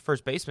 3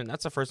 first basemen.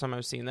 That's the first time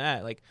I've seen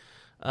that.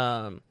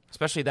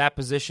 Especially that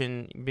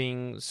position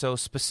being so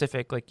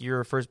specific.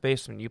 You're a first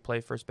baseman, you play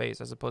first base,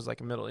 as opposed to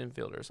a middle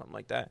infielder or something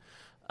like that.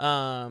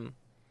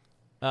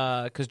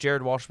 Because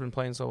Jared Walsh has been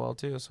playing so well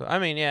too. So I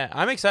mean, yeah,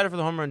 I'm excited for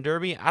the home run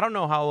derby. I don't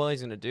know how well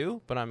he's gonna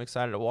do, but I'm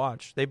excited to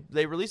watch.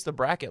 They released the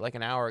bracket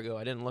an hour ago.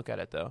 I didn't look at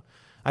it though.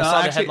 I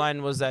saw the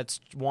headline was that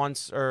Juan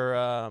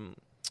Soto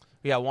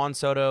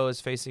is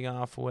facing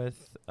off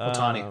with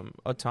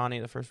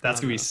Ohtani the first.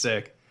 That's gonna be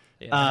sick.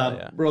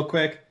 Yeah, Real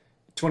quick,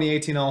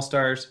 2018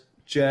 All-Stars,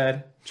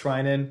 Jed,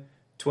 Trinan,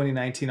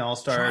 2019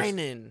 All-Stars.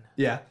 Trinan.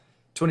 Yeah.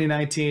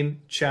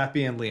 2019,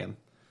 Chappie and Liam.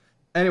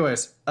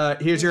 Anyways,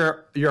 here's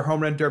your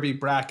home run derby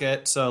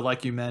bracket. So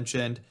like you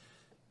mentioned,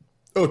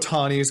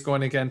 Ohtani is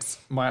going against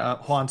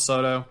Juan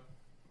Soto.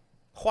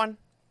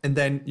 And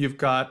then you've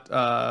got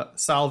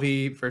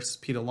Salvi versus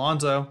Pete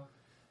Alonso.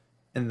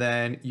 And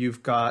then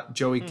you've got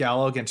Joey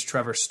Gallo against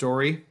Trevor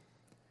Story.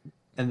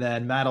 And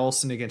then Matt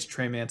Olson against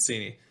Trey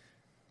Mancini.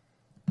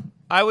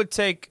 I would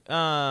take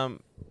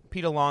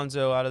Pete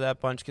Alonso out of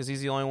that bunch because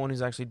he's the only one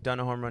who's actually done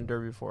a home run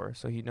derby before,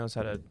 so he knows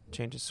how to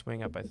change his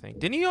swing up, I think.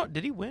 Did he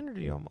win or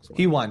did he almost win?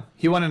 He won.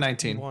 He won in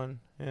 19. He won.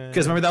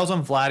 Because remember, that was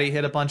when Vladdy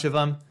hit a bunch of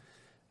them,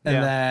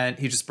 and then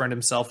he just burned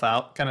himself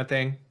out kind of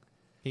thing.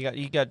 He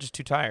got just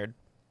too tired.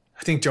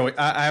 I think Joey...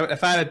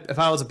 if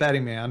I was a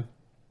betting man,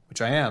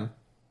 which I am,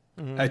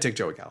 I'd take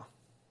Joey Gallo.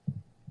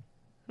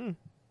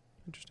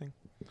 Interesting.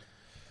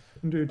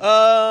 Dude.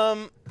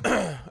 All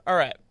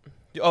right.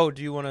 Oh,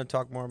 do you want to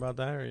talk more about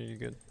that, or are you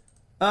good?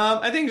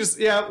 I think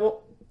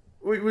well,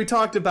 we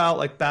talked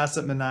about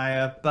Bassett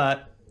Manaea,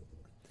 but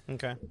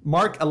okay.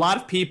 A lot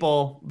of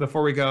people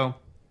before we go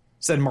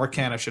said Mark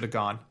Canha should have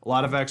gone. A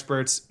lot of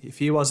experts, if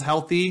he was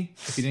healthy,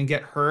 if he didn't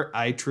get hurt,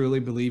 I truly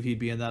believe he'd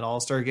be in that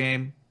All-Star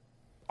game.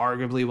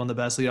 Arguably one of the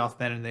best leadoff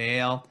men in the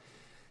AL,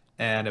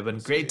 and it'd been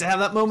great to have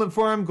that moment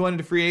for him going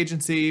into free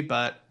agency.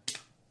 But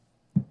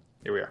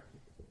here we are.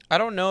 I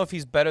don't know if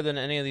he's better than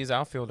any of these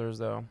outfielders,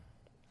 though.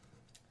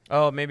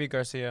 Oh, maybe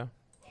Garcia.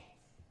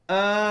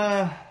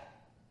 Definitely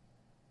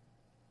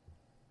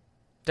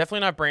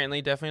not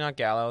Brantley. Definitely not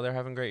Gallo. They're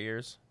having great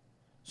years.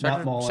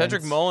 Mullins.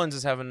 Cedric Mullins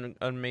is having an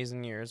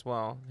amazing year as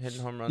well,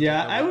 hitting home runs.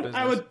 Yeah,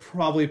 I would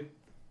probably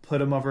put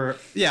him over.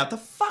 Yeah, the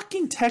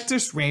fucking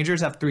Texas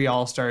Rangers have 3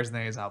 All-Stars and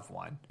they just have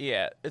 1.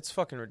 Yeah, it's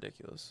fucking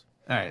ridiculous.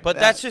 All right, but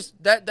that's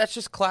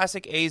just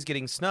classic A's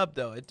getting snubbed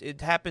though.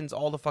 It happens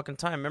all the fucking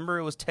time. Remember,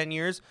 it was 10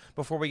 years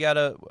before we got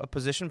a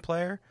position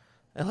player.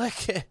 And I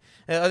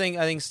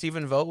think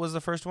Stephen Vogt was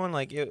the first one.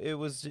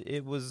 It's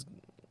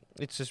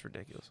just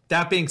ridiculous.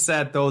 That being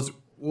said,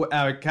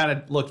 I kind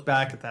of looked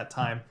back at that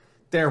time.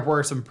 There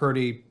were some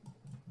pretty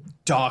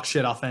dog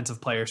shit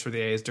offensive players for the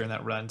A's during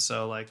that run,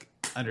 so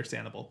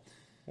understandable.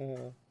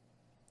 All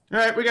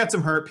right, we got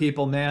some hurt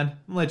people, man. I'm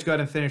gonna let you go ahead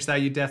and finish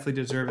that. You definitely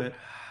deserve it.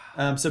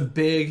 Some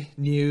big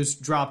news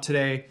dropped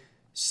today.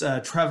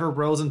 Trevor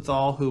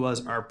Rosenthal, who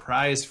was our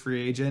prize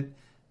free agent,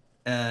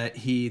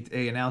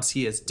 they announced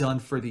he is done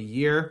for the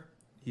year.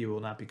 He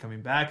will not be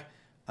coming back.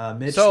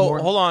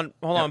 Hold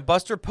on.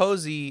 Buster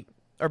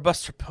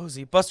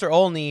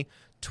Olney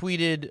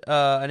tweeted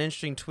an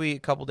interesting tweet a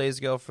couple days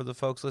ago for the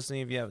folks listening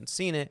if you haven't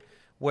seen it,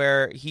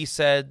 where he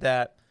said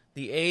that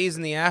the A's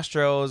and the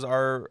Astros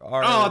are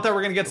I thought we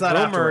were going to get to that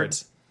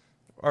afterwards.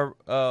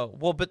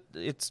 But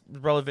it's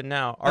relevant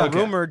now. Are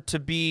rumored to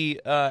be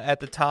at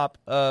the top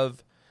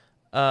of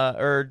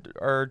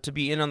or to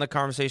be in on the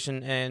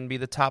conversation and be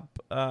the top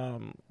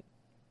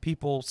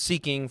people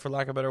seeking, for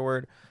lack of a better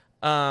word,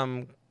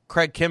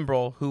 Craig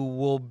Kimbrell, who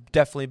will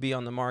definitely be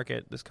on the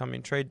market this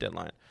coming trade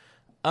deadline.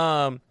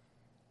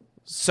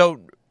 So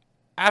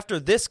after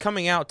this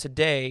coming out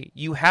today,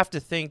 you have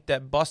to think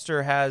that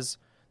Buster has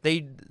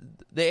the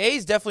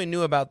A's definitely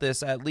knew about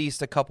this at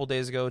least a couple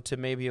days ago to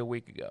maybe a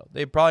week ago.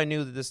 They probably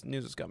knew that this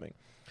news was coming.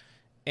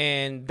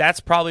 And that's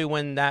probably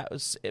when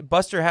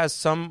Buster has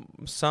some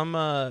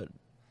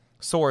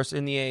source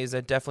in the A's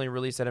that definitely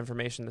released that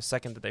information the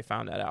second that they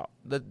found that out.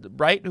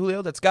 Right,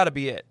 Julio? That's got to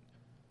be it.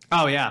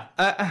 Oh, yeah.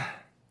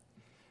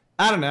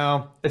 I don't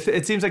know.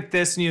 It seems like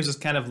this news is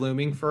kind of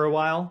looming for a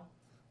while.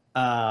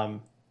 Sorry,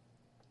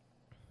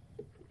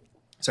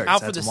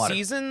 out for the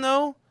season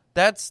though.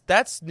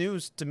 That's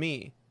news to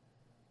me.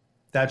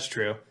 That's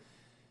true.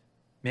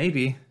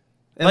 Maybe.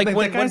 And like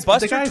when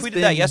Buster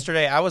tweeted that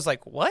yesterday, I was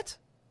like, "What?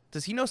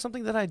 Does he know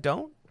something that I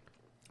don't?"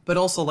 But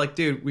also, like,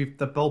 dude,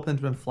 the bullpen's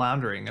been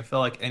floundering. I feel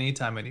like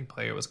anytime any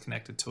player was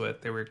connected to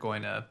it, they were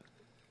going to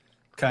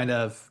kind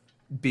of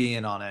be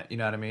in on it. You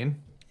know what I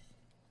mean?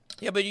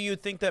 Yeah, but you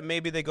think that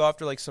maybe they go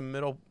after like some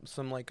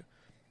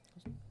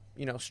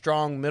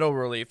strong middle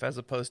relief as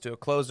opposed to a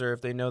closer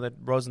if they know that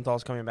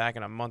Rosenthal's coming back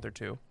in a month or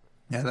two.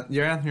 Yeah,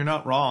 you're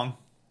not wrong.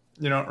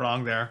 You're not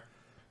wrong there.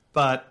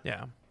 But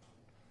yeah,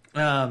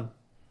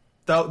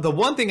 the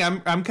one thing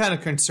I'm kind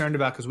of concerned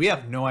about because we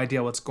have no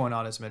idea what's going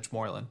on is Mitch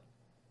Moreland.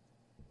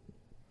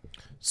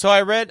 So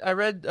I read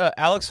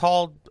Alex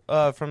Hall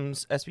from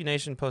SB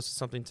Nation posted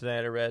something today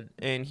that I read,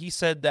 and he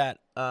said that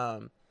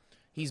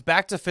he's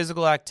back to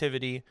physical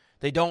activity.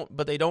 They don't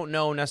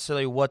know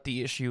necessarily what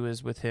the issue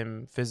is with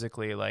him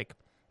physically. Like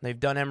they've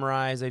done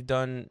MRIs, they've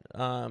done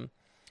oh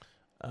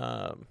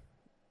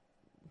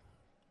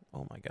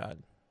my God,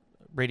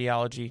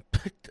 radiology,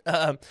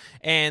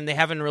 and they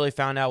haven't really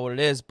found out what it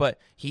is. But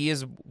he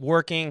is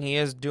working, he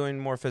is doing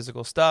more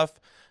physical stuff.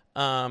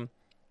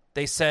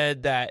 They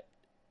said that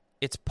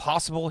it's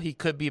possible he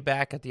could be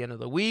back at the end of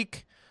the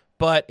week,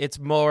 but it's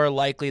more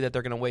likely that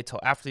they're going to wait till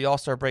after the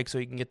All-Star break so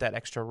he can get that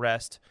extra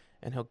rest,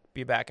 and he'll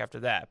be back after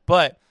that.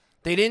 But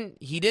he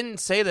didn't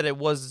say that it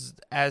was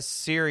as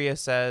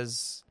serious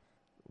as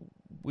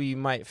we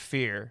might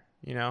fear,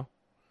 you know?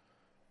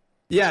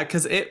 Yeah,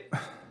 because it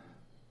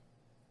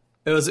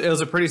was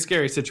a pretty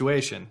scary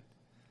situation.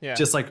 Yeah.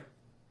 Just like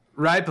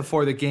right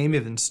before the game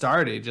even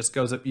started, he just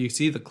goes up. You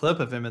see the clip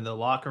of him in the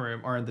locker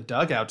room or in the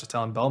dugout, just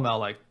telling Belmel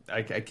like,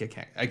 I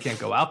can't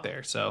go out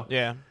there. So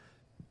yeah,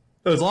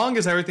 as long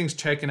as everything's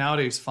checking out,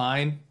 he's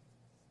fine.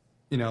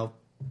 You know,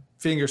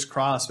 fingers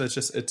crossed. But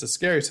it's a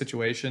scary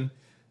situation.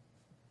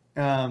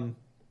 And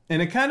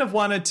I kind of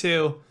wanted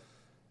to.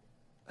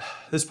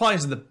 This probably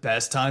isn't the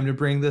best time to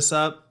bring this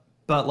up,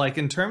 but like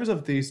in terms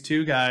of these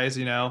two guys,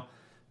 you know.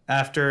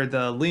 After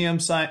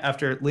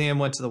Liam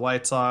went to the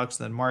White Sox,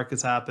 then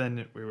Marcus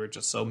happened. We were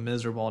just so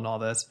miserable and all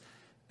this.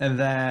 And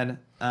then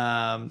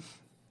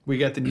we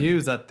get the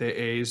news that the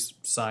A's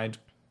signed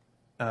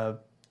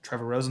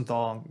Trevor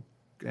Rosenthal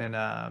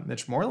and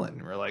Mitch Moreland.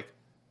 And we're like,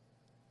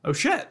 oh,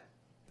 shit.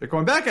 They're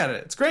going back at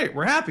it. It's great.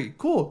 We're happy.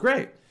 Cool.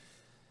 Great.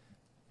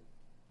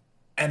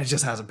 And it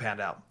just hasn't panned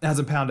out. It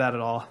hasn't panned out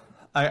at all.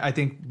 I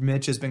think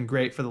Mitch has been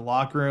great for the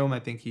locker room. I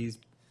think he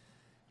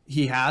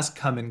has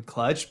come in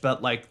clutch,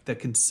 but like the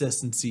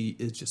consistency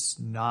is just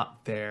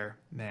not there,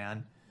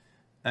 man.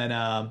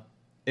 And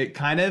it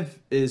kind of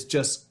is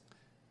just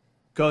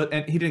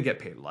and he didn't get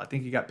paid a lot. I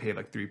think he got paid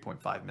like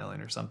 $3.5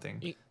 million or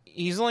something.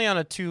 He's only on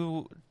a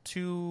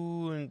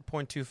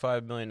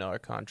 $2.25 million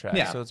contract,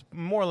 yeah. So it's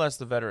more or less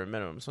the veteran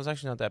minimum. So it's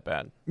actually not that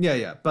bad.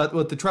 Yeah. But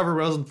with the Trevor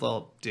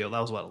Rosenthal deal, that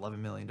was what, $11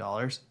 million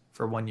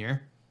for 1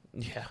 year.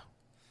 Yeah.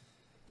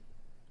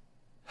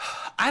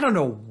 I don't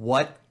know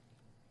what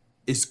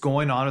is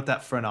going on with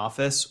that front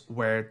office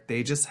where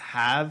they just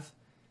have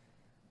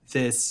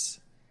this.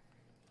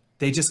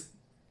 They just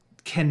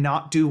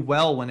cannot do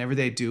well whenever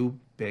they do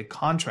big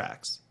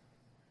contracts.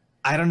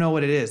 I don't know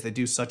what it is. They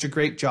do such a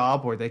great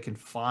job where they can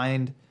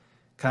find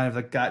kind of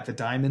the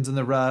diamonds in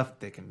the rough.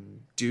 They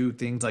can do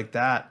things like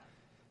that.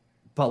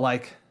 But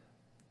like,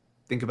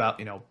 think about,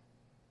 you know,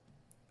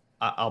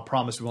 I'll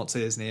promise we won't say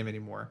his name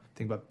anymore.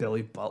 Think about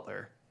Billy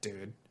Butler,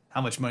 dude.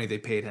 How much money they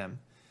paid him.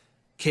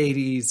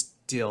 Katie's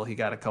deal he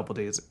got a couple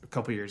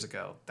years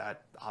ago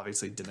that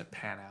obviously didn't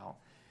pan out.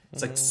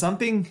 It's like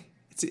something.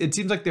 It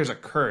seems like there's a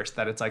curse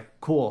that it's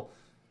like, cool,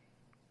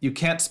 you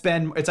can't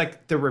spend. It's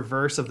like the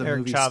reverse of the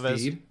movie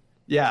Speed.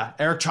 Yeah,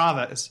 Eric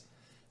Chavez.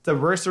 The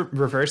reverse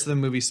of the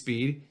movie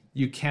Speed.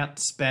 You can't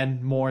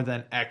spend more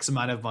than X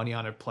amount of money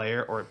on a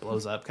player or it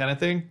blows up, kind of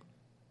thing.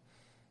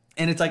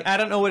 And it's like, I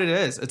don't know what it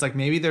is. It's like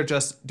maybe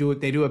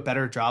they do a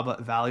better job of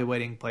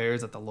evaluating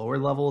players at the lower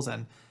levels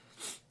and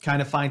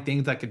kind of find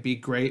things that could be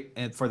great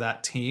for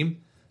that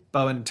team.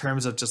 But in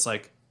terms of just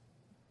like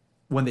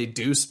when they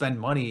do spend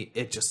money,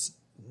 it just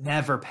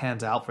never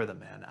pans out for them,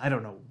 man. I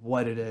don't know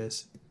what it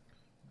is.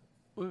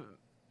 I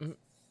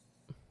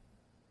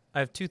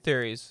have two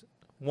theories.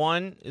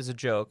 One is a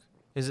joke.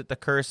 Is it the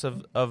curse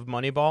of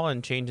Moneyball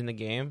and changing the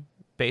game?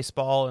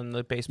 Baseball and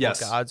the baseball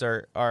gods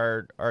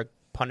are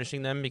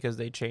punishing them because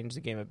they changed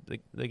the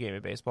game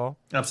of baseball.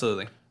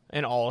 Absolutely.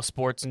 And all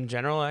sports in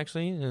general,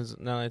 actually, now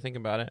that I think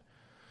about it.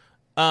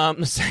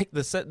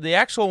 The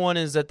actual one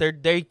is that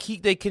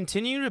they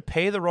continue to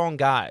pay the wrong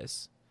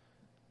guys.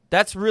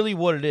 That's really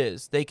what it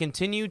is. They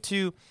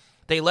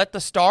let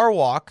the star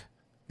walk,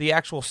 the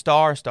actual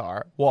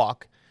star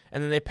walk,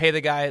 and then they pay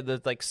the guy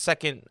the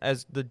second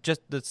as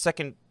the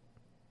second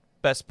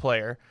best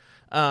player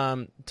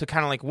to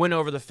kind of like win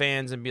over the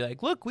fans and be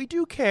like, look, we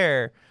do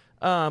care.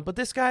 But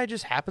this guy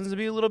just happens to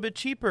be a little bit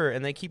cheaper,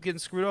 and they keep getting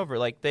screwed over.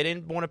 Like they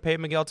didn't want to pay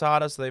Miguel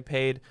Tejada, so they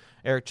paid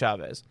Eric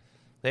Chavez.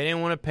 They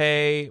didn't want to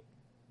pay.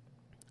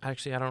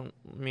 Actually,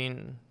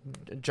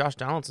 Josh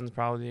Donaldson's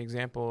probably the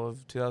example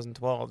of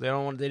 2012. They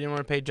didn't want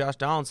to pay Josh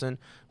Donaldson,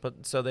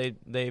 but so they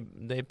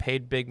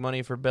paid big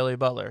money for Billy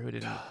Butler, who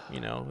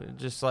didn't,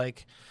 just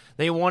like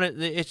they wanted.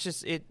 It's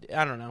just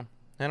I don't know.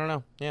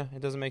 Yeah,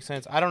 it doesn't make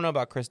sense. I don't know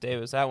about Chris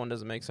Davis. That one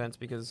doesn't make sense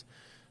because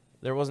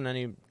there wasn't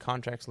any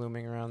contracts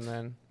looming around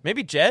then.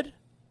 Maybe Jed.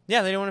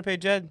 Yeah, they didn't want to pay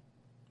Jed.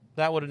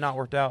 That would have not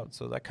worked out.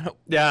 So that kind of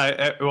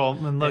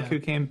and look who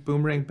came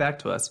boomerang back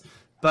to us.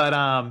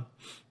 But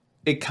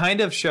it kind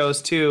of shows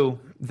too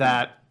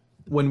that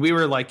when we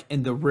were like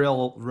in the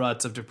real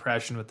ruts of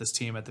depression with this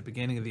team at the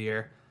beginning of the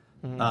year,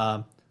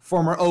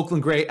 former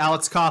Oakland great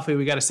Alex Coffey,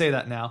 we got to say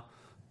that now,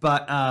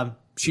 but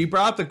she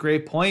brought up a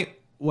great point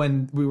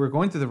when we were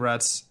going through the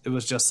ruts. It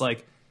was just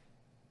like,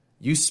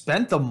 you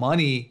spent the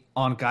money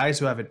on guys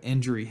who have an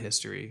injury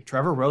history.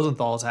 Trevor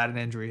Rosenthal's had an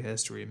injury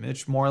history.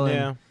 Mitch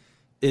Moreland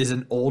is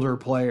an older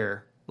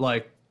player.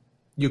 Like,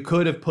 you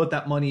could have put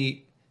that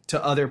money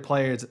to other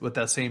players with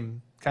that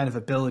same kind of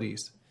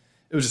abilities.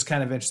 It was just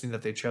kind of interesting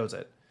that they chose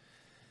it.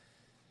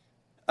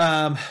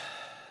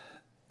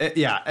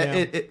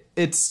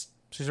 It's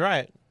she's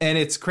right, and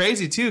it's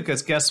crazy too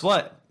because guess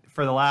what?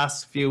 For the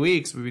last few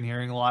weeks, we've been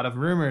hearing a lot of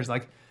rumors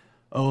like,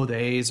 oh, the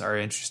A's are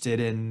interested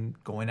in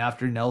going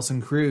after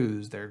Nelson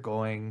Cruz. They're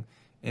going,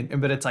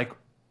 but it's like,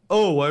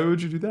 oh, why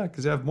would you do that?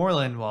 Because you have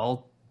Moreland.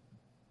 Well,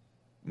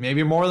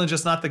 maybe Moreland's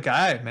just not the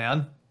guy,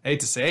 man. I hate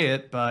to say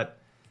it, but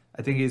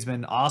I think he's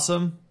been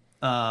awesome.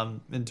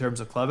 In terms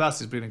of clubhouse,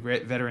 he's been a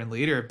great veteran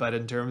leader, but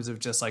in terms of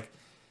just like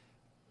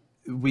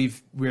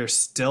we're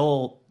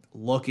still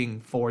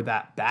looking for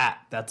that bat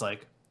that's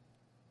like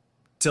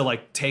to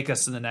like take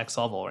us to the next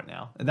level right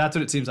now, and that's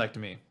what it seems like to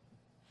me.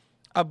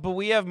 But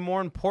we have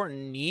more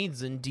important needs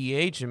than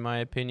DH, in my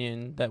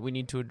opinion, that we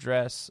need to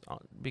address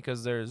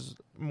because there's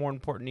more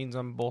important needs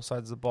on both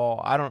sides of the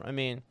ball. I don't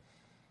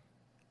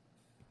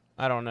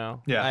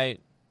know. Yeah.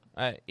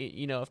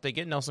 If they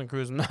get Nelson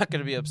Cruz, I'm not going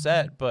to be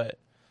upset, but.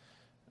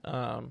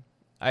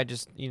 I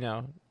just,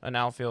 an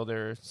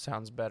outfielder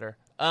sounds better.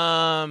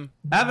 I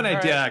have an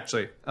idea, right.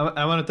 actually.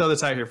 I want to throw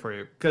this out here for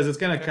you because it's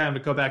going to kind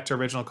of go back to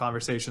original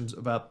conversations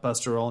about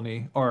Buster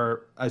Olney,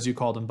 or as you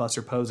called him,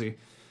 Buster Posey,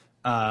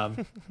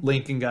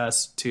 linking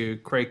us to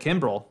Craig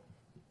Kimbrell.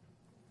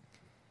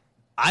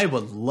 I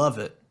would love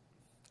it.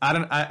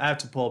 I have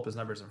to pull up his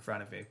numbers in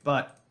front of me,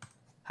 but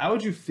how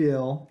would you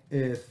feel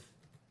if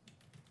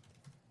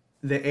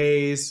the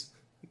A's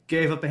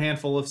gave up a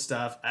handful of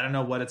stuff? I don't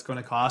know what it's going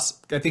to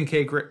cost. I think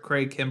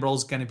Craig Kimbrell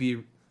is going to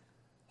be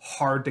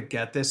hard to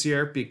get this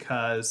year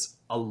because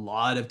a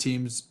lot of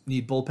teams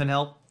need bullpen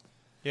help.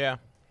 Yeah.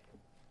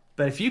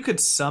 But if you could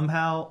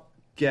somehow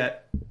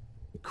get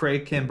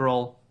Craig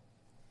Kimbrell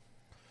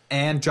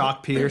and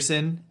Jock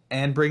Peterson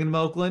and bring in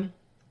Oakland,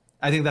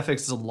 I think that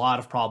fixes a lot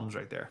of problems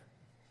right there.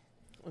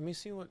 Let me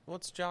see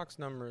what's Jock's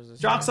numbers.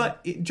 Jock's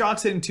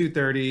hitting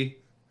 230.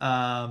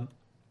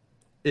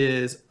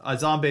 Is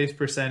his on base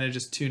percentage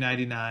is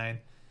 299,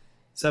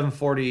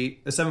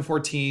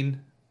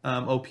 714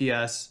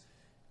 OPS,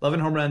 11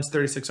 home runs,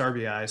 36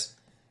 RBIs.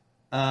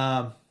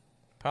 Palo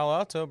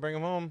Alto, bring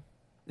him home.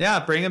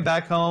 Yeah, bring him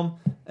back home.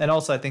 And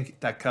also, I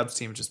think that Cubs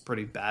team is just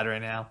pretty bad right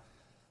now.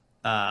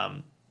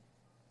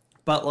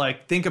 But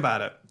like, think about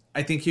it.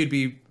 I think he'd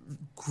be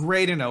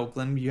great in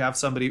Oakland. You have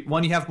somebody.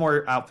 One, you have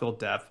more outfield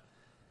depth.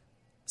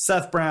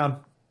 Seth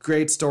Brown,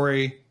 great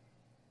story.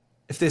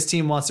 If this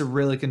team wants to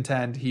really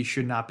contend, he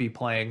should not be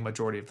playing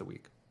majority of the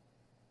week.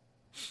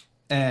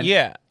 And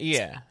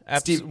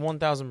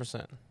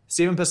 1,000%.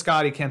 Steven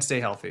Piscotty can't stay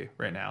healthy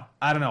right now.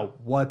 I don't know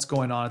what's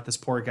going on with this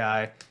poor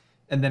guy.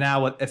 And then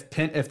now,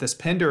 if this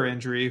Pinder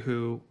injury,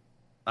 who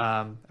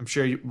I'm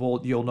sure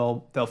you'll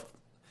know, the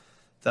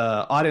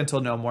audience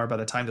will know more by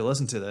the time to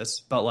listen to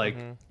this. But like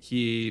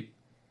he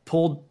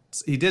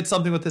did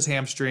something with his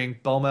hamstring.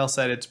 Bomel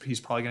said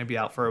he's probably going to be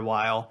out for a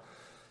while.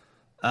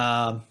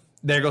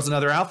 There goes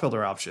another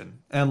outfielder option.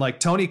 And like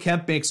Tony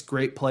Kemp makes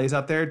great plays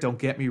out there. Don't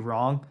get me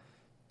wrong.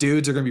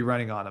 Dudes are going to be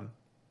running on him.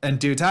 And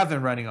dudes have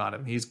been running on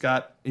him. He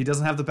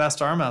doesn't have the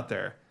best arm out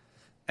there.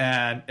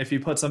 And if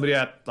you put somebody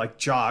at like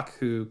Jock,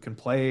 who can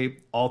play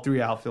all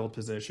three outfield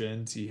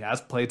positions, he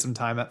has played some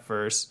time at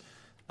first.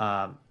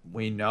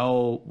 We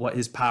know what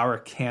his power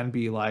can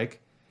be like.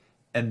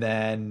 And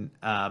then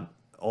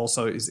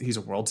also he's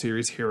a World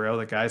Series hero.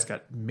 The guy's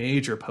got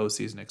major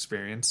postseason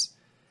experience.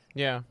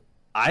 Yeah.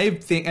 I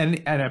think,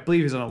 and I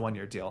believe he's on a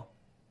 1-year deal.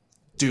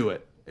 Do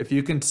it. If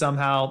you can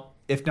somehow,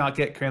 if not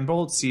get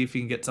Kimbrell, see if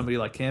you can get somebody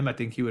like him. I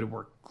think he would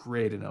work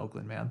great in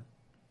Oakland, man.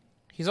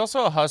 He's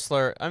also a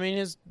hustler. I mean,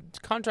 his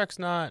contract's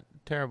not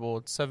terrible.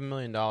 It's $7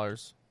 million.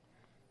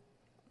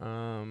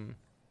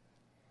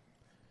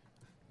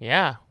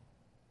 Yeah.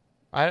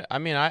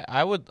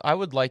 I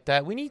would like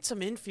that. We need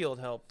some infield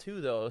help too,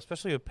 though,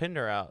 especially with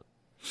Pinder out.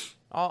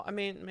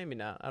 Maybe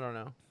not. I don't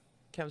know.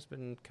 Kemp's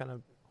been kind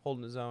of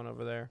holding his own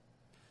over there.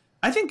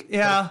 I think,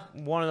 yeah.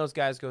 If one of those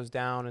guys goes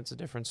down, it's a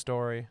different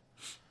story.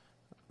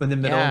 In the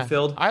middle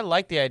infield. I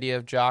like the idea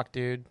of Jock,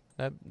 dude.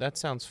 That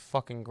sounds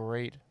fucking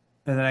great.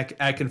 And then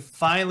I can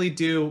finally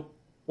do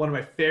one of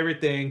my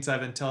favorite things I've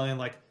been telling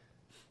my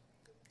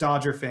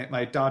Dodger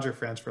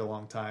fans for a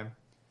long time,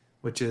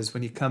 which is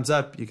when he comes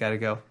up, you got to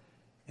go,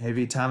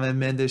 every time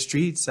I'm in the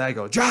streets, I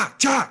go, Jock,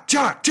 Jock,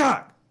 Jock,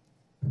 Jock.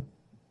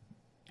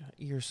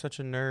 You're such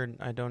a nerd.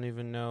 I don't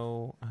even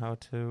know how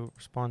to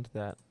respond to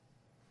that.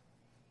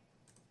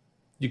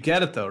 You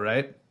get it though,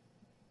 right?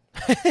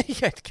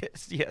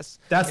 Yes.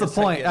 That's the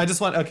point. I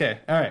just want, okay.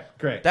 All right,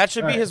 great. That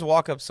should be his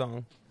walk-up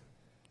song.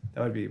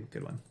 That would be a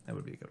good one.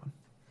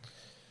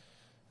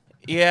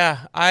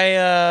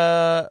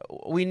 Yeah,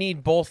 we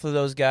need both of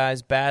those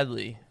guys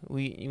badly.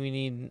 We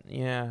need,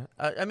 yeah.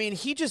 I mean,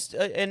 he just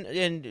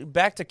and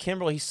back to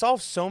Kimbrel, he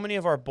solved so many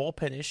of our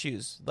bullpen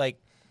issues. Like,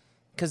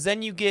 because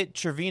then you get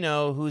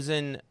Trevino, who's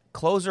in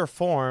closer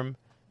form,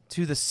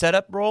 to the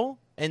setup role,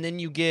 and then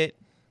you get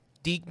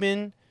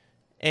Diekman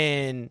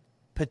and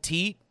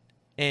Petit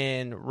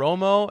and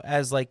Romo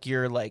as like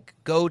your like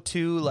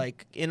go-to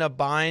like in a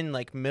bind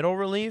like middle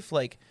relief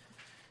like.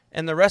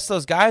 And the rest of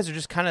those guys are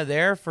just kind of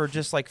there for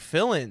just like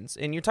fill-ins.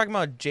 And you're talking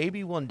about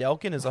J.B.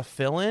 Wendelken as a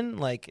fill-in,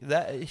 like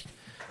that.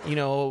 You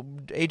know,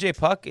 A.J.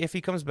 Puck, if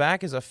he comes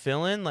back, is a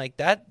fill-in. Like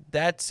that.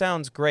 That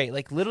sounds great.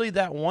 Like literally,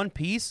 that one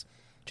piece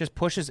just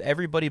pushes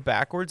everybody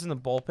backwards in the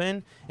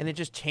bullpen, and it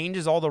just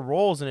changes all the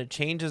roles, and it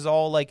changes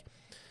all like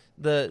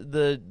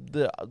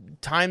the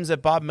times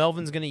that Bob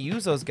Melvin's going to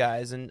use those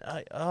guys. And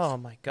oh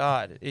my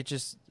God, it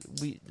just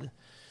we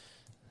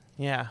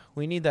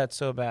need that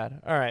so bad.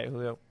 All right,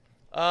 Julio.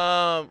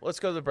 Let's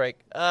go to the break.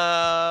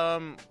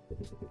 When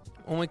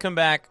we come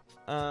back,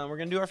 we're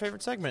gonna do our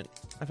favorite segment.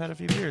 I've had a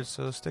few beers,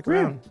 so stick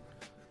around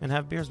and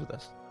have beers with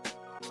us.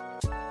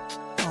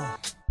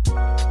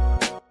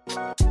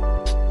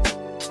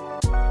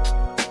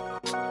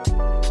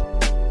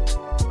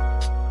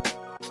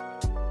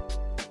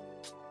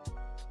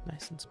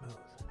 Nice and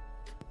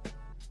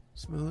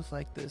smooth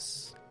like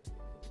this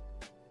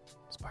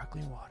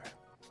sparkling water.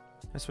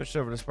 I switched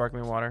over to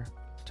sparkling water.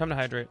 Time to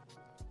hydrate.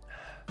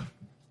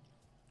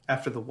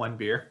 After the one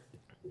beer.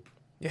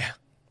 Yeah,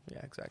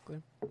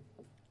 exactly.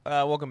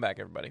 Welcome back,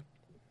 everybody.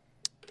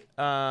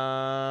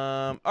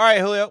 All right,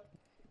 Julio.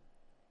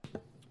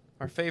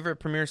 Our favorite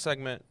premiere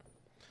segment.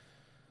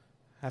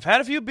 I've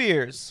had a few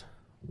beers,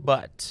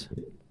 but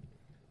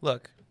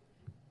look,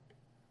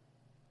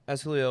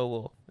 as Julio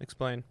will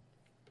explain,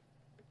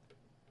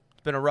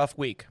 it's been a rough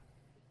week.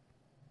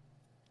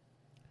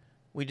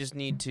 We just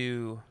need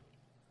to...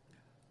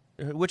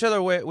 Whichever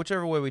way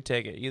we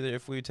take it. Either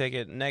if we take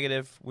it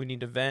negative, we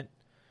need to vent.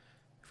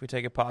 If we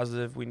take it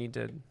positive, we need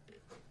to,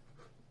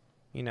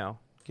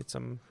 get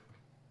some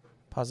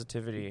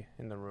positivity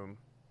in the room,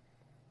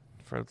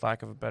 for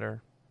lack of a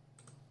better,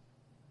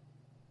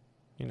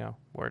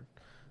 word.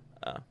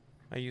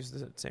 I used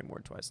the same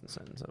word twice in the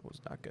sentence. That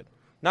was not good.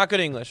 Not good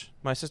English.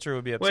 My sister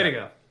would be upset. Way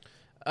to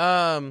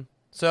go.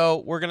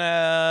 So we're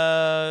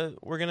gonna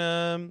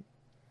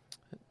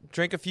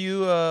drink a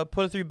few,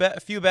 put a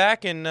few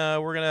back, and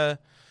we're going to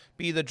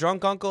be the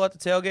drunk uncle at the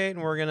tailgate,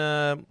 and we're going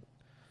to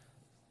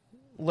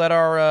let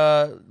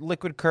our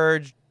liquid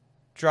courage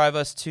drive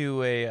us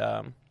to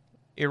a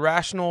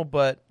irrational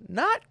but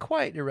not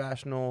quite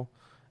irrational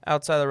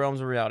outside the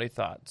realms of reality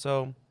thought.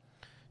 So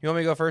you want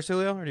me to go first,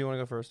 Julio, or do you want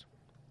to go first?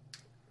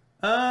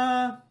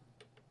 I'm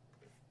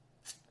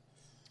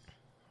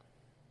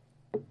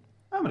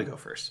going to go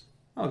first.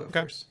 I'll go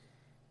first.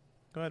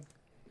 Go ahead.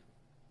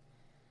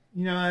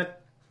 You know what?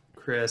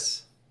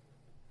 Chris,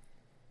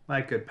 my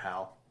good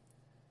pal.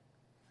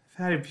 I've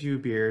had a few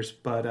beers,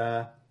 but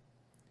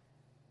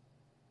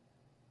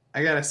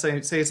I gotta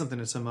say something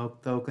to some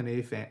Oakland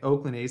A's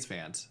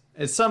fans.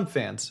 It's some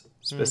fans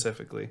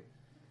specifically.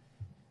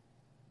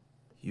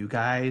 You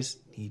guys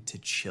need to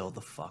chill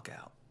the fuck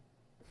out.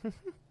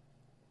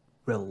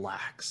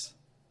 Relax.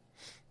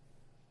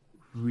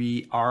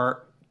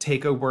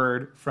 Take a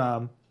word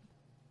from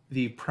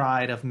the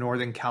pride of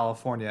Northern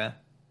California,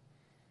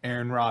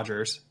 Aaron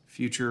Rodgers.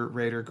 Future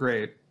Raider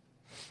great.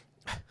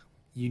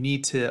 You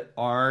need to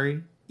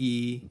RELAX.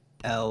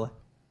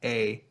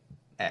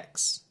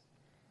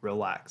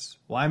 Relax.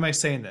 Why am I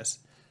saying this?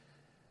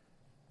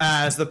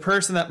 As the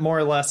person that more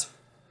or less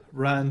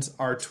runs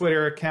our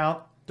Twitter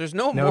account. There's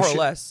no more or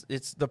less.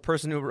 It's the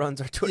person who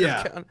runs our Twitter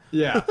account.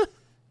 Yeah.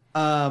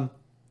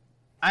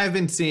 I've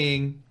been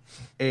seeing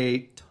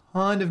a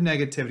ton of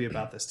negativity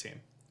about this team.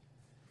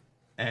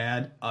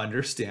 And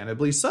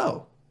understandably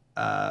so.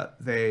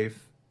 They've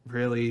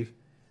really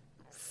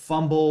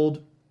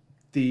fumbled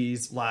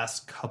these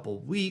last couple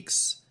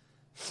weeks.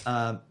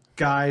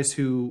 Guys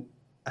who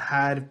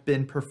had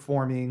been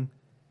performing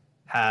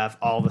have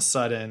all of a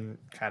sudden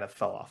kind of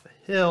fell off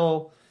a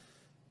hill.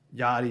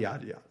 Yada,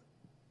 yada, yada.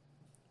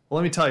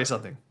 Well, let me tell you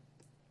something.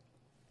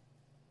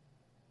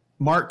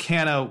 Mark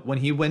Canha, when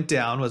he went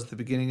down, was at the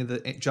beginning of the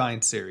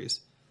Giants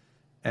series.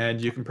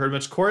 And you can pretty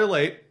much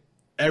correlate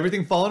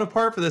everything falling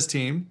apart for this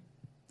team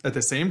at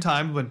the same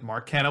time when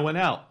Mark Canha went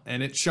out.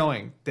 And it's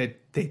showing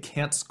that they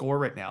can't score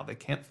right now. They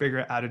can't figure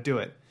out how to do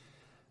it.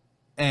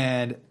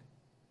 And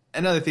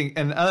another thing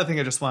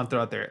I just want to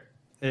throw out there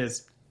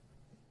is,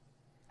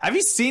 have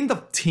you seen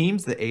the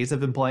teams the A's have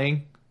been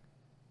playing?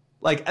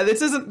 Like,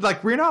 this isn't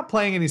like we're not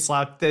playing any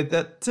slouch.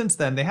 That since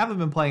then they haven't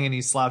been playing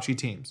any slouchy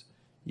teams.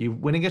 You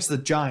win against the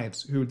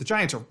Giants, who the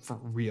Giants are for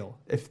real.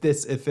 If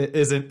it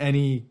isn't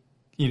any,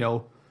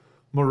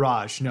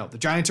 mirage, no, the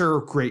Giants are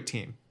a great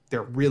team.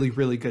 They're a really,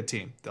 really good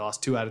team. They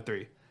lost 2 out of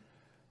 3.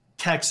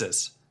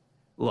 Texas,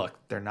 look,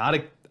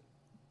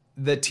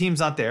 the team's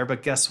not there,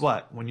 but guess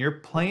what? When you're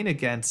playing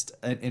against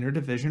an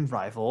interdivision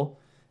rival,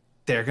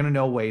 they're going to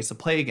know ways to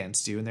play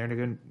against you, and they're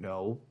going to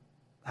know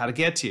how to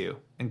get to you.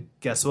 And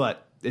guess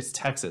what? It's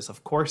Texas.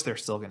 Of course they're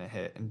still going to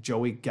hit. And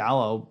Joey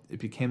Gallo, it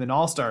became an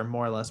all-star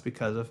more or less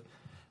because of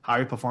how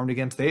he performed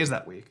against the A's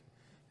that week.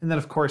 And then,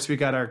 of course, we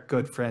got our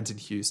good friends in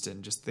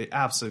Houston, just the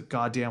absolute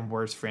goddamn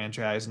worst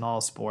franchise in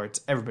all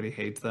sports. Everybody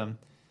hates them.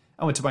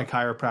 I went to my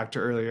chiropractor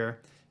earlier,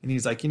 and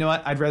he's like, you know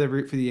what? I'd rather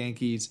root for the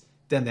Yankees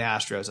than the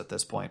Astros at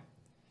this point.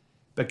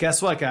 But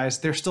guess what, guys?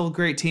 They're still a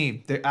great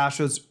team. The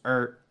Astros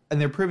are, and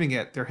they're proving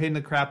it. They're hitting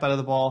the crap out of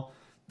the ball.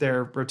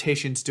 Their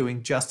rotation's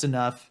doing just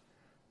enough.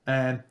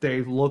 And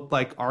they look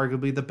like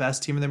arguably the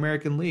best team in the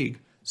American League.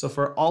 So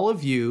for all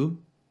of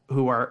you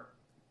who are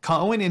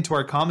going into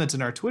our comments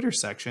in our Twitter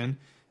section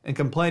and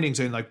complaining,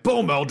 saying like,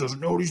 Bomel doesn't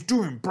know what he's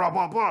doing, blah,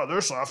 blah, blah,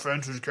 this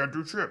offense can't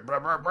do shit, blah,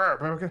 blah, blah,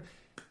 blah.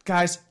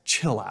 Guys,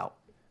 chill out.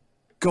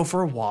 Go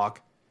for a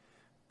walk.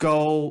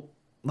 Go,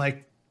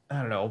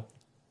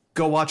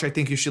 go watch I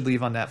Think You Should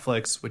Leave on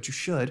Netflix, which you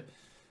should.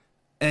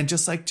 And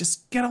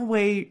just get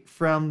away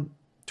from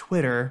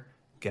Twitter.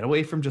 Get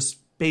away from just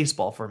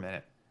baseball for a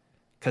minute.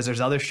 Because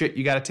there's other shit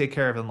you got to take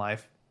care of in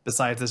life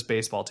besides this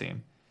baseball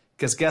team.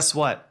 Because guess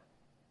what?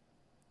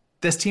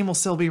 This team will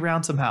still be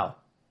around somehow.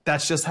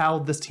 That's just how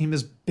this team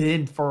has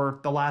been for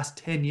the last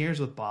 10 years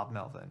with Bob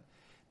Melvin.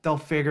 They'll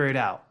figure it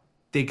out.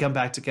 They come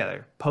back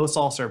together. Post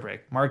All-Star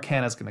break, Mark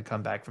Hanna's going to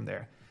come back from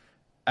there.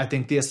 I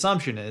think the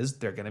assumption is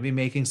they're going to be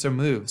making some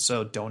moves.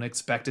 So don't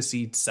expect to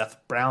see Seth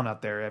Brown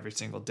out there every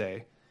single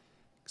day.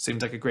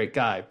 Seems like a great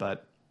guy,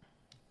 but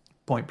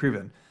point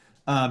proven.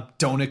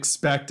 Don't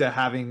expect to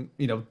having,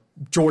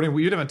 Jordan,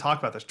 we didn't even talk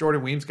about this.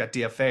 Jordan Weems got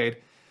DFA'd.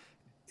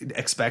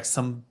 Expect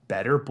some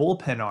better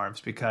bullpen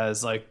arms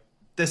because,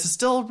 this is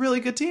still a really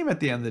good team at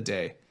the end of the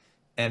day.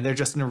 And they're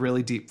just in a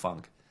really deep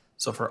funk.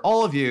 So for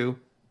all of you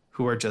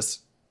who are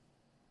just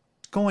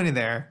going in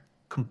there,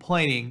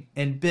 complaining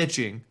and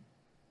bitching,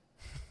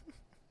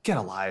 get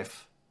a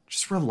life.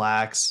 Just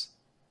relax.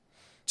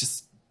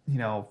 Just,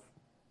 go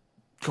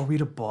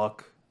read a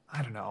book.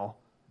 I don't know.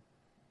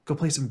 Go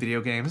play some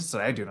video games. That's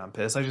what I do when I'm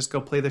pissed. I just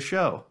go play the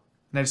show.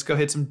 And I just go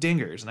hit some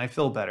dingers and I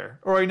feel better.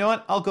 Or you know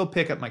what? I'll go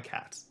pick up my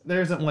cats.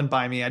 There isn't one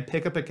by me. I'd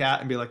pick up a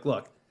cat and be like,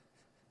 look.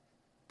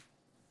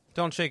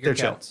 Don't shake your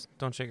cats. Chill.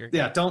 Don't shake your cats.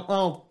 Yeah, don't.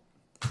 Well,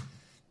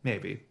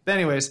 maybe. But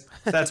anyways,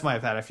 that's my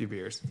I've had a few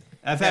beers.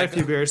 I've had a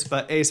few beers,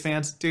 but A's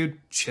fans, dude,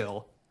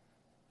 chill.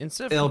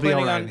 It'll be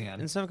all right in the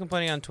end. Instead of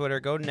complaining on Twitter,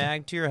 go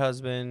nag to your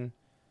husband.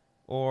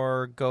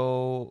 Or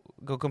go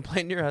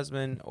complain to your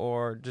husband,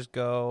 or just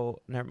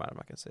go. Never mind, I'm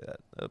not gonna say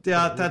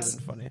that. That's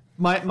funny.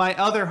 My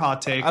other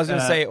hot take. I was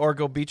gonna say, or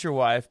go beat your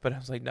wife, but I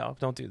was like, no,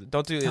 don't do that.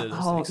 Don't do either of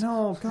those things.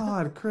 No,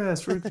 God,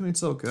 Chris, we're doing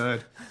so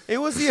good. It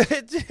was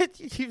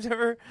you've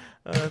never.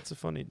 That's a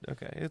funny.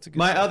 Okay, it's a good.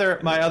 My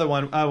other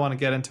one. I want to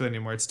get into it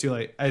anymore. It's too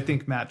late. I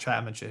think Matt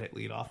Chapman should hit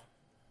leadoff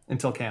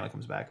until Canada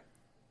comes back.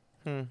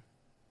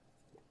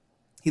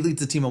 He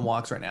leads the team in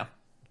walks right now.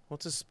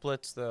 What's his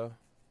splits though?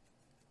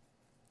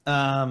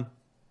 I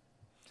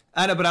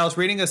know, but I was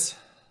reading this.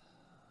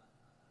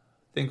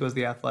 I think it was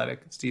The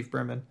Athletic, Steve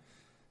Berman,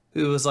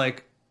 who was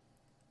like,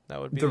 "That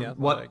would be The Athletic."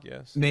 What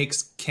yes.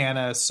 makes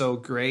Canna so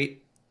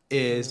great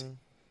is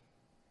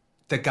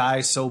the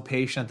guy's so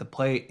patient at the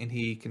plate, and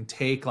he can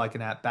take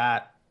an at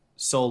bat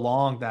so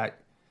long that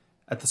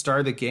at the start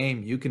of the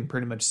game you can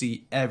pretty much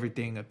see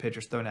everything a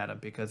pitcher's thrown at him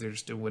because they're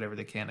just doing whatever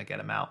they can to get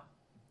him out.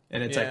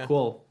 And it's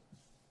cool.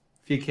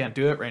 If he can't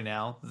do it right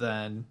now,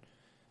 then.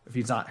 If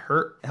he's not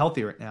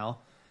healthy right now,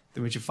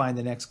 then we should find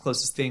the next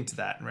closest thing to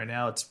that. And right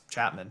now it's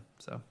Chapman.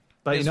 So,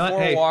 but you know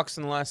what? 4 walks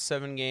in the last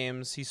 7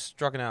 games. He's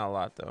struck out a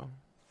lot though.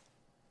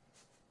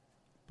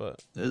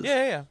 But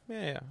yeah.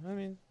 I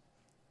mean,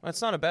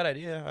 that's not a bad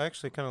idea. I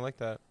actually kind of like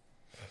that.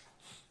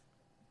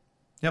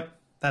 Yep,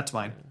 that's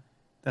mine.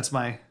 That's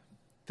my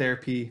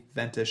therapy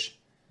ventish.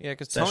 Yeah,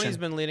 because Tony's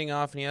been leading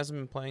off and he hasn't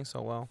been playing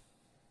so well.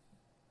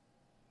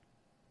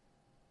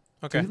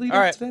 Okay, all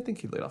right. Today? I think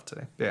he laid off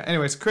today. Yeah.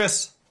 Anyways,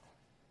 Chris.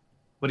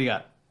 What do you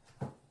got?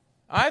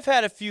 I've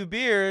had a few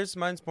beers.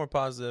 Mine's more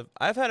positive.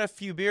 I've had a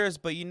few beers,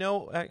 but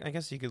I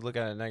guess you could look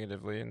at it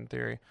negatively in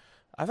theory.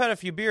 I've had a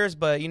few beers,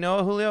 but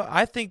Julio,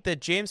 I think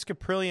that James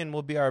Caprillion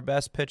will be our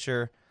best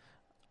pitcher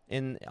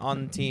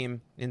on the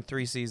team in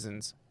 3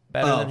 seasons.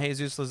 Better than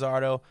Jesus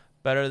Luzardo,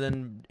 better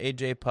than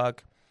AJ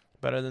Puck,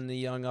 better than the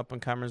young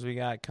up-and-comers we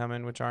got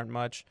coming, which aren't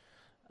much.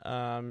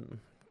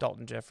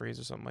 Dalton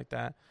Jeffries or something like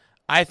that.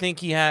 I think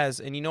he has,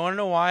 and you want to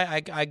know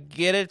why? I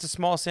get it; it's a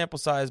small sample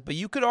size, but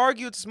you could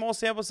argue it's a small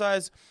sample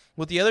size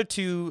with the other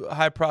 2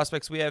 high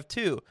prospects we have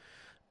too.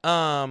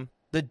 The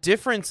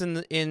difference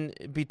in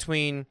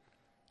between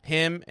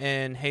him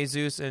and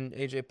Jesus and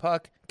AJ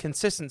Puck,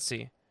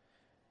 consistency.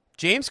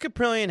 James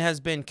Caprillion has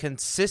been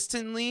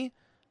consistently,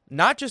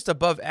 not just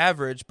above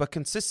average, but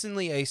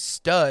consistently a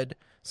stud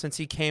since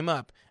he came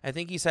up. I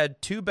think he's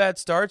had 2 bad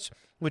starts,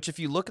 which if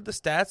you look at the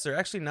stats, they're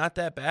actually not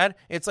that bad.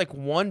 It's like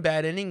 1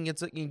 bad inning.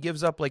 He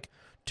gives up like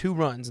 2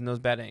 runs in those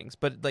bad innings,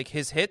 but like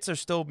his hits are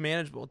still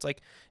manageable. It's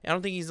like I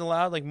don't think he's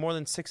allowed like more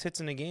than 6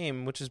 hits in a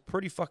game, which is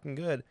pretty fucking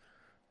good.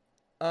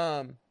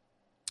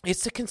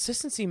 It's the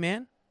consistency,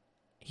 man.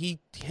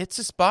 He hits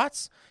his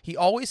spots. He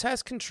always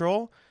has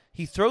control.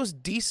 He throws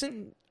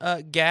decent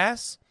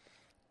gas,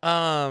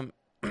 and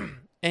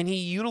he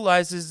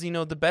utilizes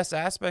the best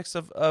aspects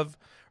of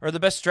or the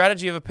best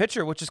strategy of a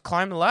pitcher, which is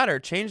climb the ladder,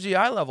 change the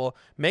eye level,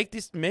 make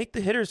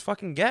the hitters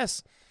fucking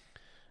guess.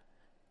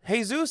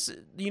 Jesus,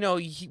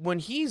 when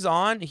he's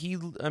on,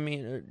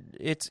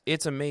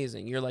 it's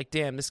amazing. You're like,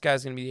 damn, this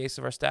guy's gonna be the ace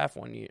of our staff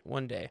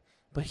one day.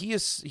 But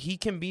he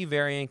can be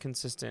very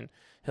inconsistent.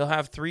 He'll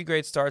have 3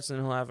 great starts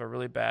and he'll have a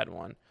really bad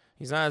one.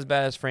 He's not as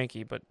bad as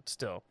Frankie, but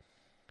still.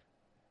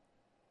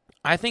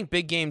 I think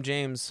Big Game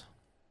James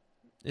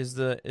is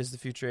the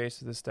future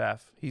ace of the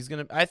staff.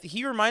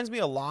 He reminds me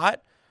a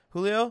lot,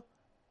 Julio,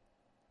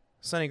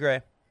 Sonny Gray.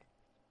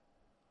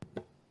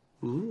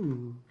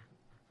 Ooh.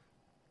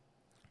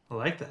 I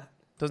like that.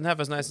 Doesn't have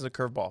as nice as a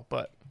curveball,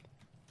 but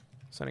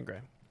Sonny Gray.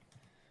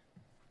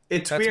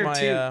 That's weird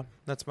too.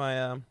 That's my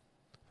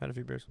had a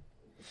few beers.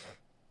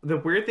 The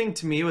weird thing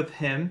to me with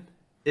him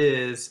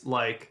is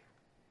like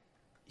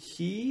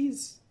he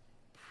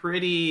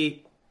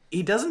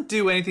doesn't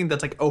do anything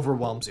that's like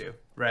overwhelms you,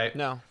 right?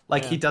 No.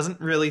 He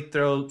doesn't really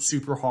throw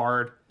super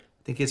hard.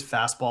 I think his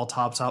fastball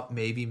tops out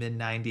maybe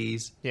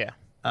mid-90s. Yeah.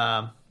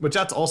 Which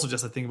that's also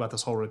just the thing about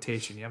this whole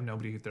rotation. You have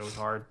nobody who throws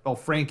hard. Oh,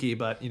 Frankie,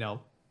 but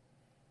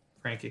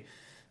Frankie.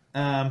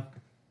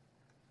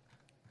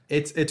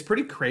 It's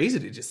pretty crazy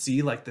to just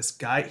see like this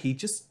guy. He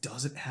just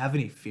doesn't have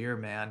any fear,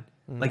 man.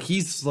 Like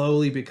he's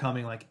slowly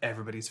becoming like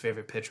everybody's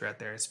favorite pitcher out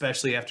there,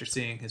 especially after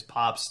seeing his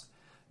pops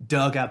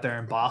Doug out there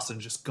in Boston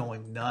just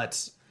going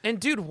nuts. And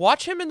dude,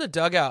 watch him in the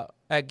dugout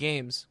at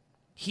games.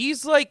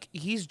 He's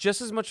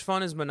just as much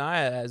fun as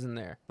Manaea has in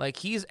there. Like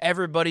he's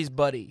everybody's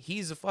buddy.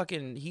 He's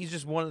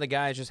just one of the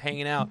guys just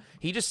hanging out.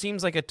 He just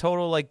seems like a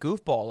total like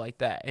goofball like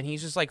that, and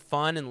he's just like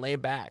fun and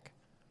laid back.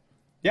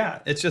 Yeah,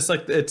 it's just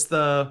like it's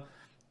the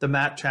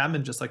Matt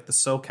Chapman, just like the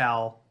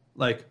SoCal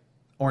like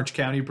Orange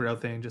County bro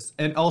thing. Just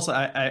and also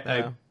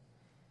I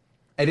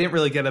didn't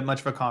really get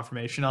much of a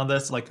confirmation on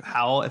this, like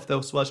how if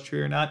this was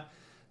true or not.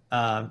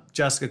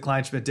 Jessica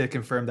Kleinschmidt did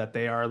confirm that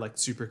they are like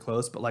super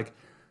close, but like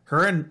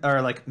her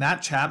or like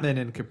Matt Chapman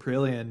and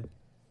Caprillion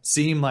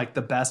seem like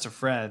the best of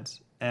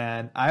friends,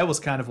 and I was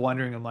kind of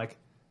wondering, I'm like,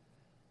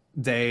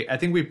 I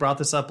think we brought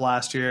this up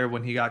last year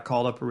when he got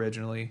called up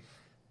originally,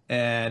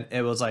 and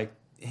it was like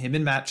him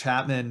and Matt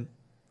Chapman,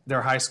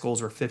 their high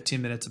schools were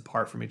 15 minutes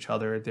apart from each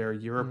other. They're a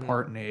year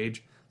apart in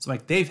age. So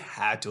like they've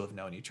had to have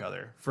known each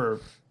other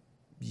for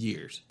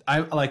years. I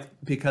like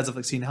because of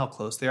like seeing how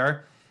close they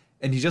are.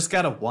 And you just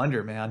got to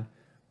wonder, man,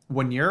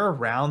 when you're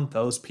around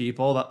those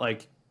people that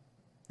like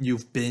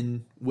you've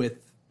been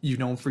with, you've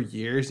known for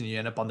years and you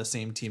end up on the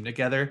same team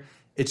together,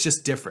 it's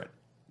just different,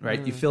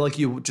 right? You feel like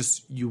you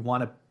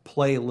want to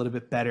play a little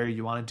bit better.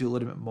 You want to do a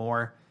little bit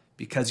more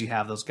because you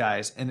have those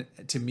guys. And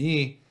to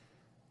me,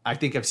 I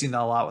think I've seen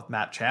that a lot with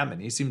Matt Chapman.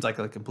 He seems like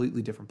a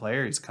completely different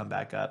player. He's come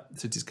back up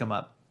since he's come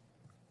up.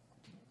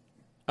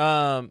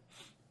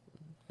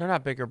 They're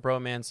not bigger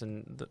bromance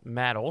than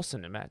Matt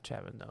Olson and Matt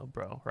Chapman, though,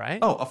 bro. Right?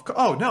 Oh, of course.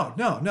 Oh, no.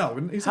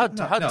 How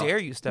dare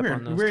you step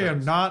on those? We are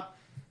not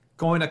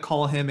going to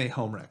call him a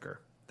homewrecker.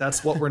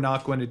 That's what we're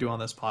not going to do on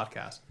this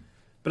podcast.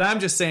 But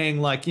I'm just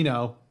saying, like, if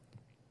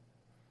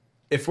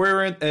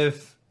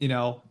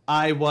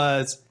I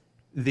was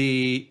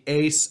the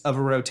ace of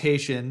a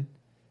rotation,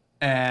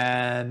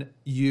 and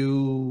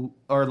you,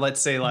 or let's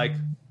say like,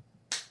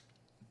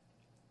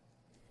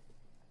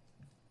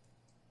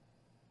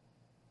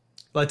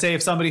 let's say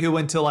if somebody who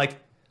went to like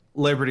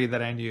Liberty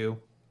that I knew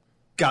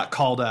got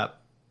called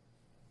up,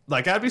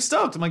 like I'd be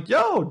stoked. I'm like,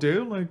 yo,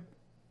 dude, like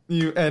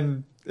you,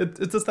 and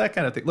it's just that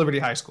kind of thing. Liberty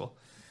High School.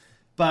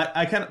 But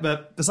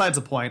but besides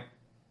the point,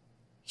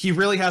 he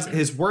really has,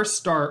 his worst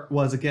start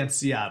was against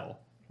Seattle,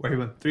 where he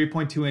went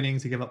 3.2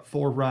 innings. He gave up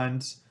 4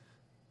 runs,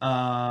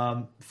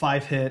 5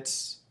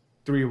 hits,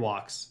 3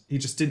 walks. He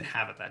just didn't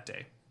have it that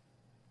day.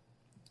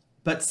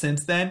 But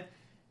since then,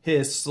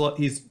 he's the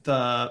least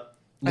I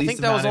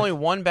think that was only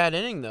 1 bad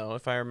inning, though,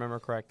 if I remember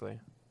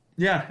correctly.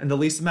 Yeah, and the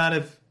least amount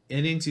of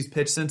innings he's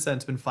pitched since then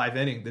has been 5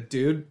 innings. The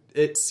dude,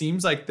 it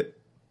seems like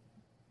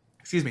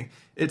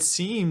it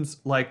seems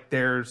like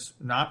there's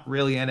not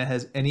really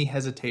any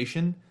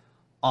hesitation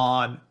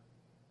on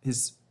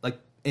his like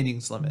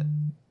innings limit.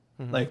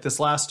 Like this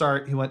last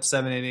start, he went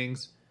 7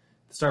 innings.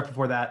 The start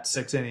before that,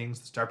 6 innings.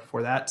 The start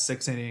before that,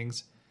 6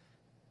 innings.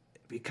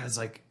 Because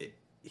like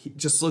he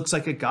just looks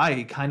like a guy.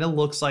 He kind of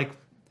looks like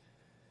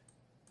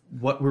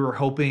what we were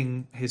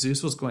hoping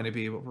Jesus was going to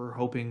be, what we were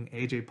hoping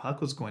AJ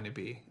Puck was going to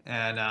be.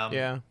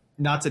 And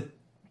not to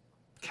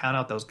count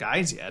out those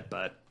guys yet,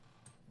 but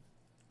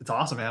it's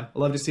awesome, man. I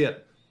love to see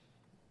it.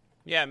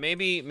 Yeah,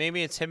 maybe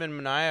it's him and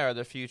Minaya are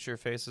the future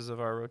faces of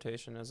our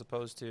rotation as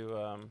opposed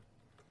to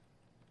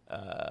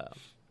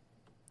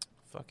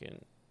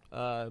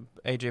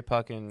AJ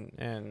Puck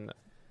and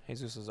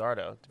Jesus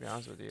Luzardo, to be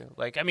honest with you.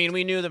 Like, I mean,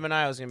 we knew that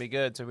Minaya was going to be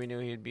good, so we knew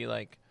he'd be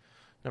like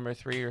number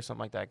 3 or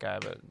something like that guy,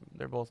 but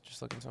they're both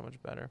just looking so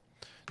much better.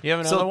 Do you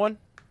have another one?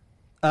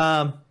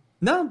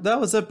 No, that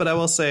was it, but I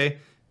will say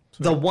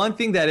the one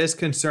thing that is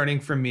concerning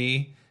for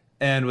me,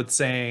 and with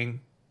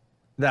saying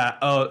that,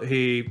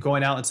 he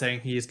going out and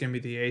saying he's going to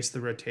be the ace of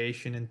the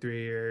rotation in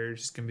 3 years,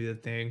 he's going to be the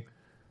thing.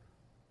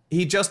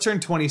 He just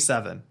turned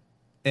 27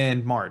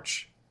 in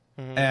March.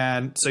 Mm-hmm.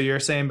 And so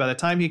you're saying by the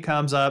time he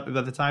comes up,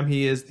 by the time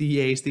he is the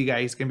ace, the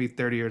guy, he's going to be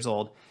 30 years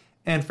old.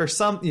 And for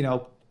some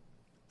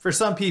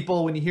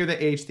people, when you hear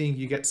the age thing,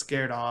 you get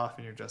scared off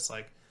and you're just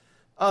like,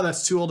 oh,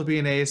 that's too old to be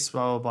an ace,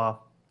 blah, blah, blah.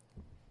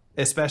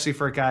 Especially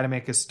for a guy to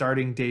make his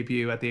starting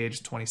debut at the age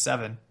of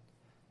 27.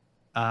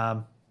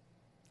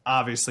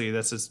 Obviously,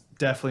 this is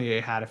definitely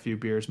a had a few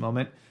beers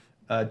moment.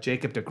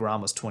 Jacob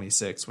deGrom was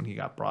 26 when he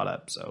got brought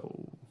up,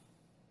 so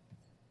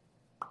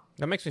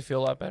that makes me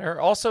feel a lot better.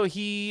 Also,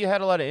 he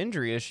had a lot of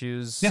injury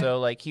issues, so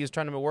like he was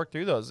trying to work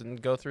through those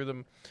and go through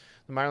the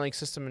minor league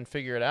system and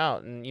figure it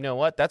out. And you know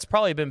what? That's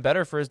probably been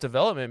better for his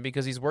development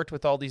because he's worked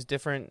with all these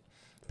different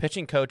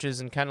pitching coaches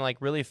and kind of like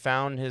really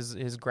found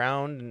his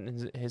ground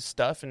and his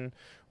stuff and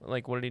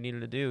like what he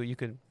needed to do. You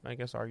could, I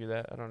guess, argue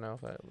that. I don't know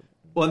if that.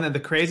 Well, and then the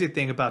crazy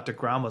thing about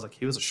deGrom was like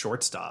he was a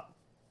shortstop,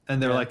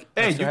 and they're like,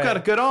 "Hey, you've got a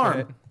good arm."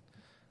 Right.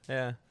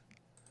 Yeah.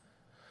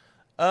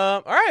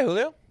 All right,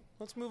 Julio.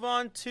 Let's move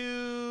on to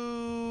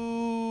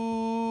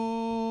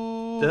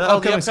the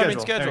upcoming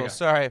schedule.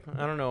 Sorry,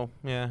 I don't know.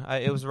 Yeah,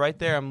 it was right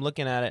there. I'm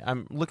looking at it.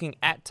 I'm looking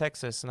at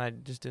Texas, and I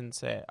just didn't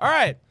say it. All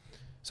right,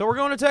 so we're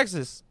going to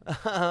Texas.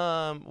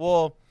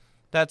 Well,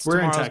 that's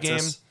tomorrow's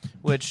game,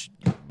 which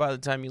by the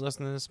time you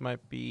listen to this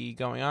might be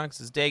going on because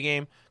it's day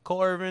game.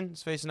 Cole Irvin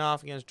is facing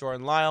off against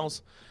Jordan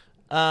Lyles.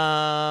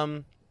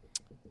 And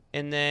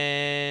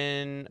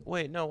then,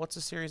 wait, no, what's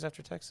the series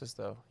after Texas,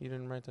 though? You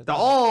didn't write that down.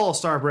 The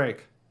All-Star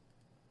break.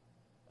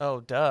 Oh,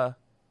 duh.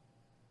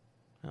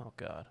 Oh,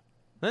 God.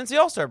 Then it's the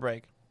All-Star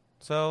break.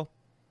 So,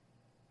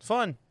 it's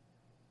fun.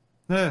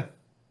 All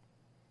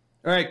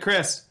right,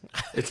 Chris.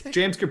 It's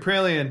James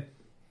Kaprielian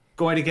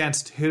going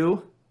against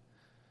who?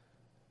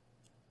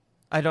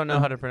 I don't know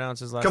how to pronounce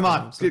his last name,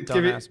 so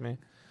don't ask me.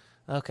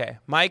 Okay.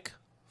 Mike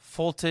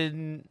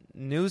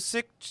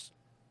Foltynewicz?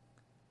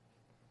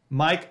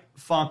 Mike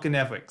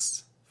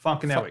Fonkenewicz.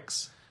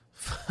 Fonkenewicz.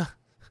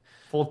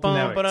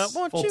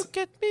 Won't you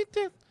get me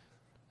to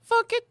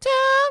Funk It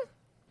Town?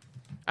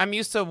 I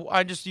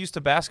just used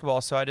to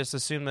basketball, so I just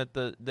assumed that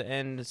the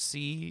end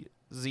Z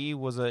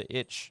was a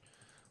itch.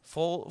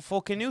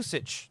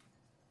 Folkenewicz.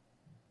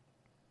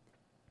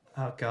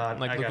 Oh God!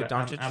 Like Luka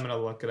Doncic. I'm gonna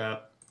look it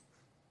up.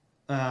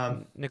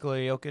 Nikola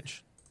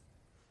Jokic.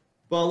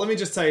 Well, let me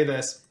just tell you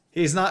this: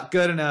 he's not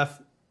good enough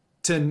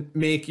to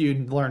make you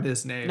learn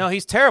his name. No,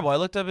 he's terrible. I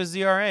looked up his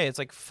ERA. It's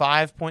like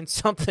 5 point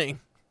something.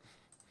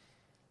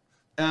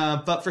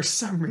 But for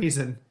some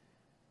reason,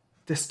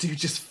 this dude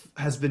just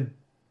has been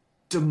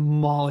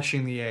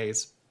demolishing the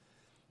A's.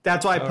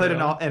 That's why I put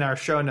in our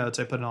show notes.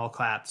 I put in all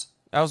caps.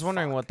 I was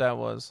wondering what that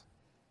was.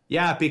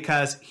 Yeah,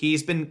 because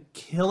he's been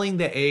killing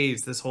the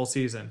A's this whole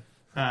season.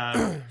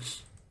 Let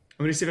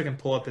me see if I can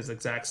pull up his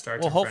exact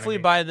starts. Well, hopefully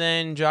by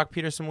then, Jock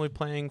Peterson will be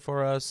playing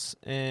for us,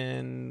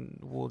 and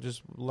we'll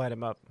just light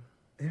him up.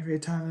 Every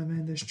time I'm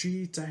in the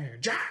streets, I hear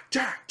Jack.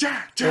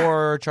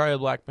 Or Charlie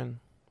Blackmon.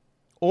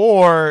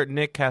 Or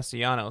Nick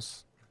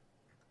Castellanos.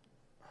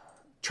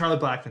 Charlie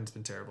Blackmon's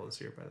been terrible this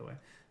year, by the way.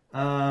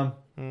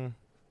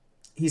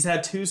 He's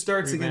had 2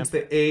 starts against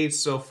the A's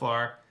so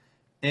far.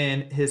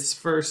 And his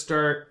first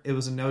start, it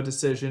was a no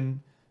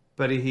decision,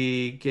 but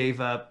he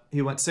gave up.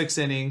 He went 6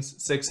 innings,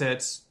 6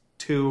 hits,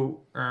 2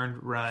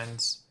 earned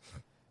runs,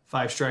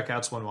 5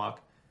 strikeouts, 1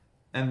 walk.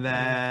 And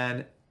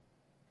then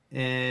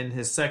in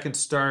his second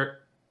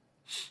start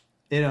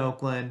in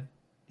Oakland,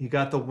 he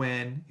got the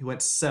win. He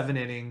went 7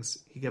 innings.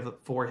 He gave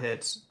up 4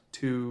 hits,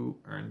 2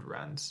 earned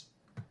runs,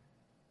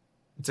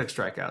 and 6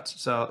 strikeouts.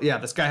 So, yeah,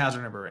 this guy has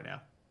our number right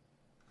now.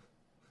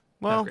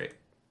 Well, not great.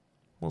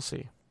 We'll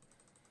see.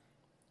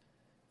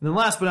 And then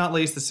last but not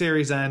least, the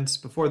series ends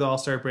before the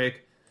All-Star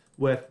break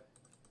with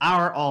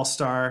our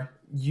All-Star.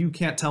 You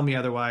can't tell me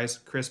otherwise.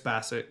 Chris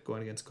Bassett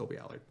going against Colby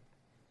Allard.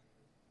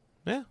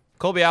 Yeah,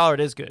 Colby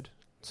Allard is good.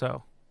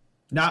 So,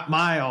 not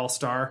my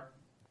All-Star,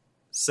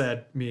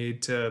 said me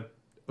to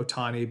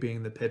Ohtani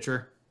being the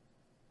pitcher.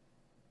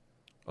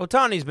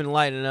 Ohtani's been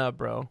lighting up,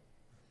 bro.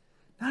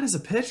 Not as a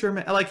pitcher,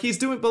 man. Like, he's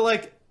doing, but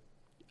like...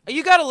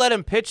 You got to let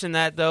him pitch in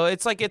that, though.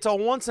 It's like it's a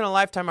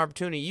once-in-a-lifetime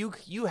opportunity.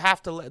 You have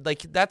to let,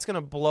 like, that's going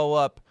to blow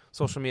up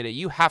social media.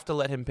 You have to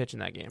let him pitch in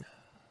that game.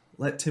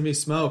 Let Timmy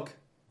smoke.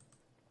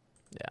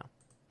 Yeah.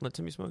 Let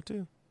Timmy smoke,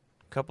 too.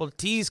 A couple of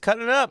T's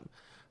cutting it up.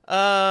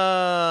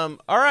 All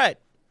right.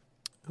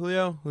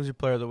 Julio, who's your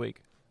player of the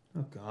week?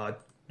 Oh, God.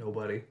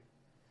 Nobody.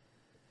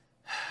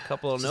 A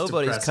couple of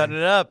nobodies cutting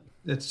it up.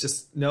 It's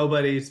just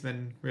nobody's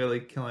been really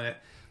killing it.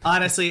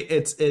 Honestly,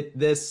 it's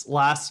this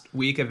last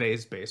week of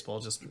A's baseball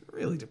has just been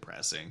really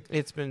depressing.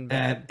 It's been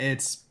bad.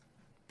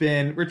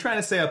 And we're trying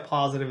to stay as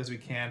positive as we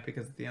can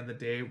because at the end of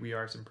the day, we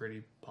are some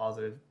pretty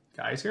positive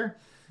guys here.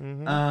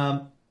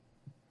 Mm-hmm.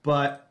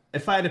 But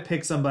if I had to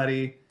pick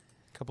somebody,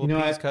 couple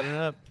of P's cutting it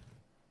up.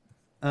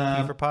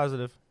 P for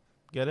positive.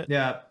 Get it?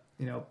 Yeah,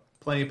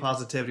 plenty of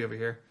positivity over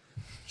here.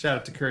 Shout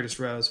out to Curtis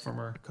Rose,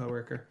 former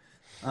coworker.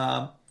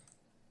 I'm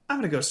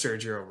gonna go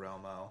Sergio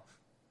Romo.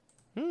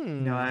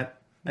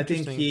 I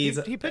think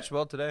he pitched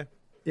well today.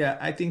 Yeah,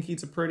 I think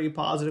he's a pretty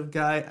positive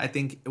guy. I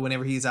think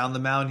whenever he's on the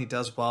mound, he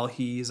does well.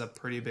 He's a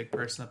pretty big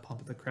person to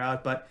pump up the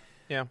crowd. But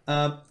yeah,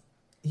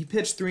 he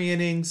pitched 3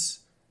 innings.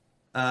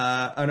 He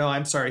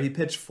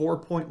pitched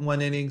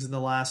 4.1 innings in the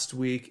last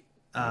week.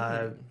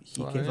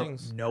 He gave up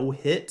no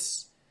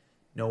hits,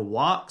 no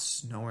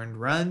walks, no earned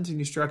runs, and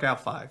he struck out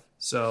 5.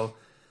 So,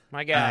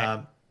 my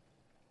guy.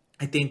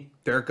 I think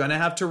they're gonna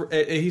have to.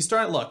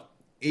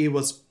 He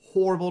was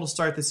horrible to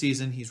start the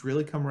season. He's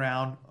really come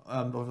around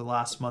over the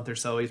last month or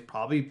so. He's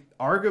probably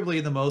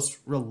arguably the most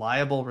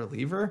reliable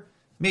reliever,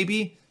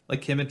 maybe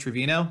like him and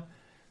Trevino.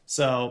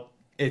 So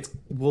it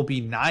will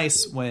be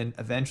nice when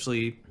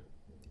eventually,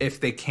 if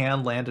they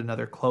can land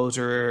another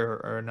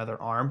closer or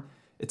another arm,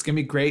 it's going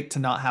to be great to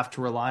not have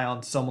to rely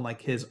on someone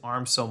like his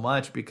arm so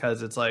much,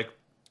 because it's like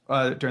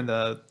during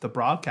the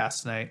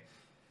broadcast tonight,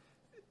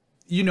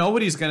 you know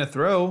what he's going to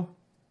throw.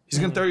 He's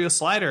going to throw you a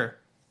slider.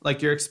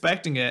 Like you're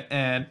expecting it,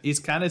 and he's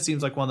kind of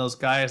seems like one of those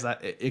guys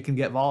that it can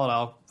get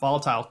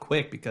volatile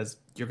quick because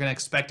you're going to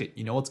expect it.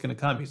 You know what's going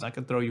to come. He's not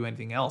going to throw you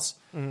anything else.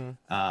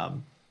 Mm-hmm.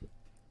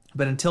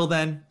 But until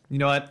then, you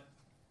know what?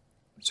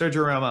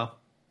 Sergio Romo,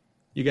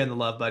 you're getting the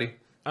love, buddy.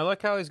 I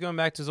like how he's going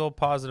back to his old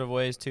positive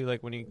ways, too.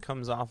 Like when he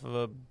comes off of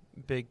a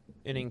big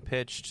inning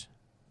pitched,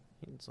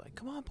 he's like,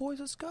 come on, boys,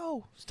 let's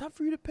go. It's time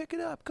for you to pick it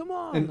up. Come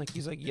on. And like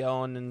he's like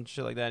yelling and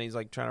shit like that. And he's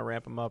like trying to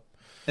ramp him up.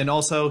 And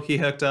also, he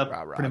hooked up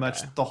pretty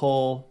much the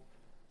whole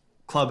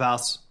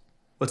clubhouse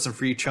with some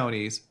free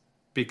chonies,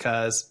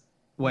 because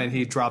when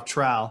he dropped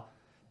trowel,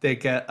 they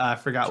get I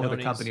forgot who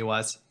the company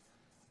was.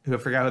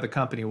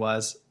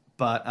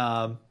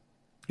 But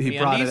he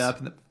brought it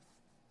up.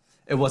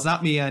 It was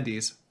not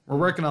MeUndies. We're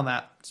working on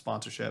that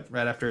sponsorship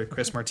right after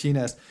Chris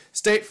Martinez.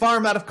 State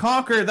Farm out of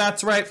Concord.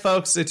 That's right,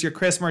 folks. It's your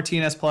Chris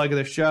Martinez plug of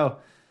the show.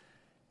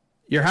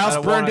 Your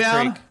house burned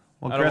down?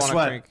 Well, guess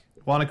what?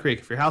 Walnut Creek.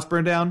 If your house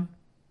burned down,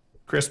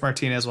 Chris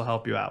Martinez will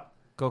help you out.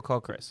 Go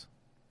call Chris.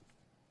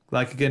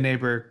 Like a good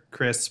neighbor,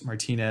 Chris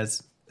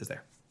Martinez is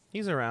there.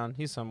 He's around.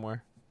 He's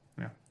somewhere.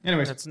 Yeah.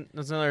 Anyways. That's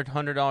another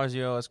 $100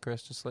 you owe us,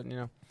 Chris. Just letting you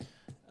know.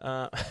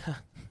 All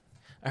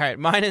right.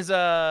 Mine is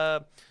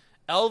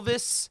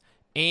Elvis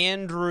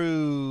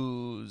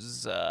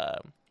Andrews.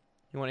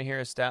 You want to hear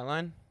a stat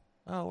line?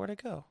 Oh, where'd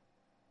it go?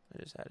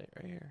 I just had it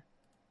right here.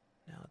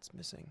 Now it's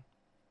missing.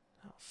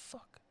 Oh,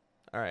 fuck.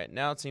 All right.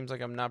 Now it seems like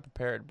I'm not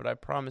prepared, but I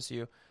promise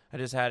you I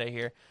just had it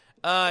here.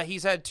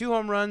 He's had 2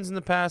 home runs in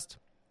the past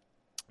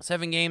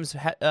 7 games,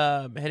 hitting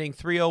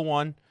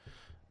 .301.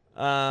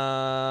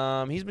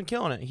 He's been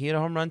killing it. He hit a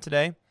home run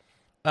today.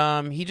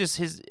 I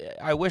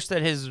wish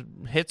that his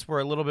hits were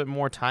a little bit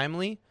more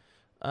timely.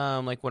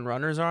 Like when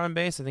runners are on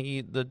base. I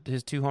think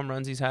his 2 home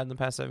runs he's had in the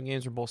past 7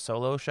 games were both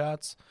solo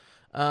shots.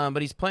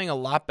 But he's playing a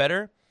lot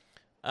better.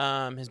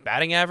 His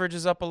batting average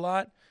is up a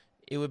lot.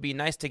 It would be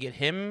nice to get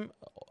him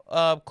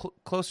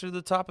closer to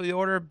the top of the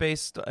order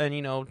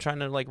trying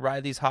to like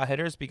ride these hot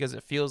hitters, because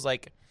it feels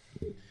like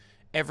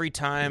every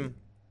time,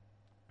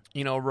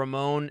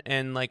 Ramon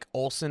and like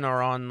Olsen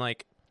are on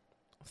like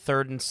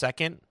 3rd and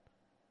 2nd,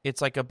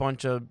 it's like a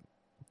bunch of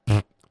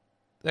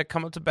that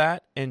come up to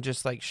bat and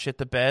just like shit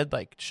the bed,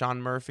 like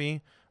Sean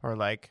Murphy or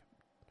like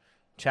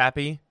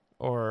Chappie,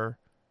 or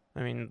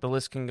the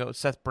list can go,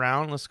 Seth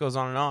Brown, list goes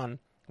on and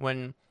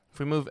on. If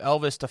we move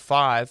Elvis to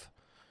 5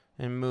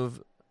 and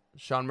move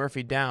Sean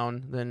Murphy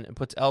down, then it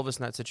puts Elvis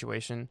in that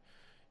situation.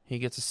 He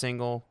gets a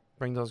single,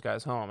 bring those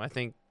guys home. I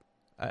think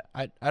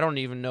I don't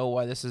even know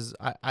why this is.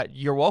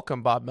 You're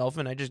welcome, Bob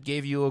Melvin. I just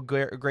gave you a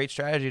great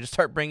strategy to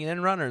start bringing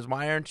in runners.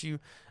 Why aren't you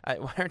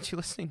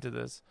listening to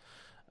this?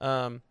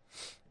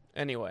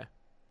 Anyway,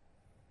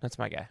 that's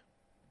my guy.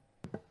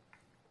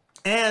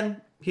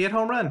 And he had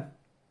home run.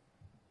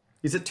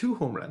 He's at 2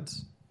 home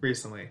runs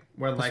recently.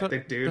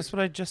 That's what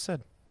I just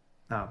said.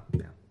 Oh,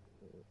 yeah.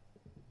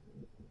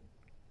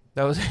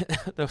 That was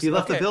he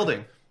left the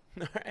building.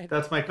 All right.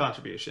 That's my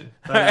contribution.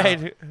 But, all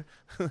right.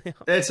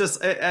 It's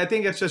just, I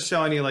think it's just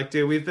showing you, like,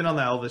 dude, we've been on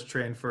the Elvis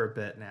train for a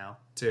bit now,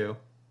 too.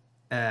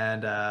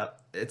 And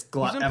it's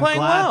glad. He's been playing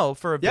well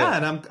for a bit. Yeah,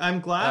 and I'm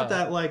glad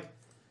that, like,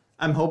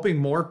 I'm hoping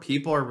more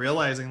people are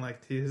realizing,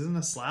 like, he isn't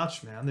a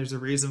slouch, man. There's a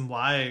reason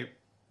why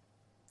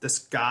this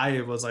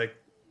guy was, like,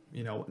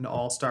 an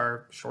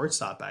all-star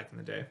shortstop back in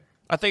the day.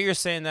 I thought you were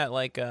saying that,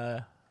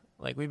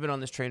 like we've been on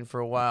this train for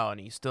a while and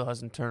he still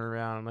hasn't turned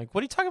around. I'm like,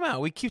 what are you talking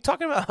about? We keep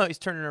talking about how he's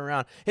turning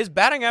around. His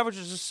batting average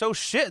is just so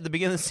shit at the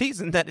beginning of the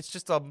season that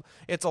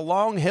it's a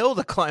long hill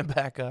to climb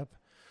back up.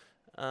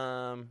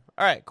 All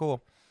right,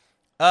 cool.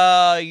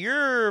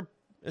 Your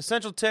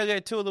essential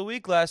tailgate tool of the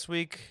week last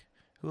week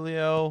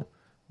Julio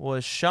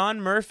was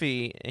Sean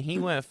Murphy, and he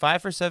went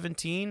 5 for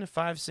 17,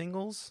 5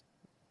 singles,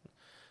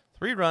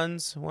 3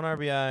 runs, 1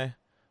 RBI,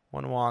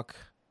 1 walk,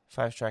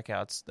 5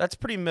 strikeouts. That's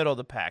pretty middle of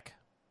the pack.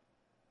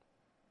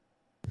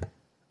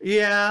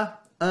 Yeah.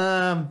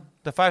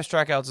 The 5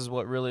 strikeouts is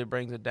what really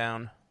brings it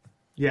down.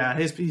 Yeah,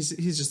 he's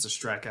just a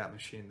strikeout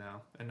machine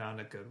now, and not in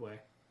a good way.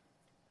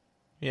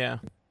 Yeah.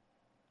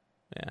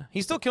 Yeah.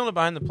 He's still killing it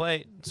behind the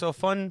plate. So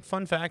fun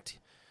fact,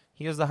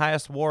 he has the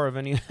highest WAR of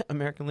any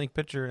American League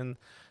pitcher in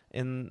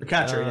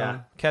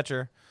catcher,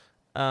 Catcher.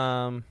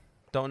 Don't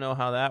know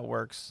how that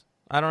works.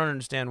 I don't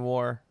understand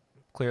WAR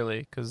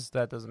clearly because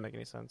that doesn't make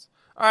any sense.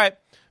 All right.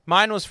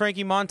 Mine was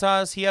Frankie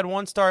Montas. He had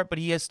 1 start, but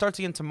he starts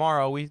again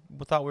tomorrow. We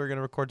thought we were going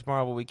to record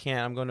tomorrow, but we can't.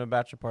 I'm going to a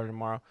bachelor party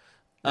tomorrow.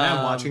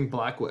 I'm watching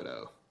Black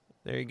Widow.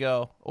 There you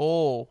go.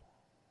 Oh,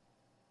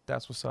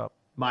 that's what's up.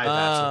 My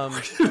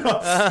bachelor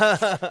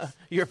party.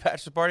 Your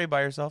bachelor party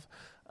by yourself.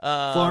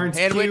 Florence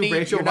Pugh, Whitney,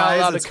 Rachel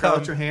Weisz, and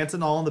Scarlett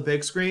Johansson all on the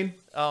big screen.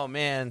 Oh,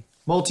 man.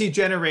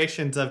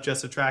 Multi-generations of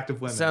just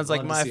attractive women. Sounds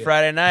like my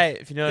Friday night,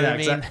 if you know what I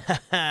mean.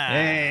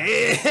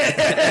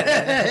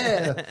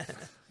 Exactly.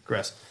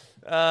 Chris.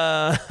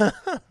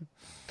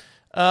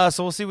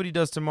 So we'll see what he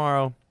does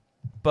tomorrow.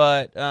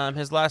 But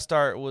his last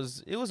start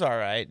was all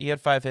right. He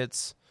had 5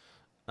 hits.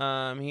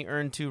 He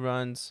earned 2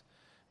 runs.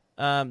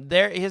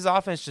 His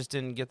offense just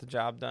didn't get the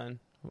job done.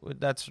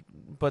 That's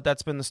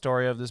been the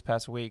story of this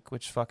past week,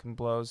 which fucking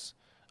blows.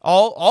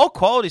 All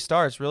quality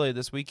starts really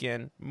this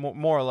weekend,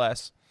 more or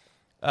less.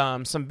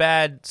 Some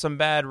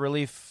bad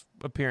relief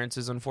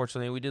appearances.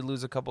 Unfortunately, we did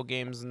lose a couple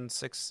games in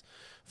 5th,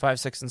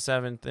 6th, and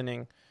 7th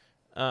inning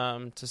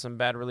to some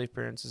bad relief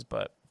appearances,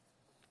 but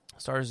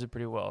starters did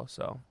pretty well.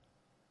 So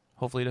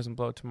hopefully he doesn't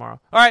blow it tomorrow.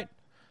 All right,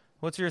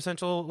 what's your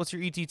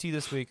ETT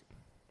this week?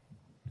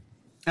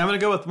 I'm going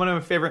to go with one of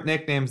my favorite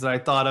nicknames that I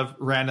thought of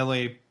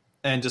randomly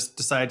and just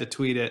decided to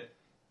tweet it,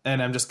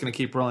 and I'm just going to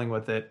keep rolling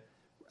with it.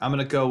 I'm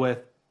going to go with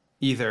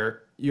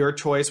either your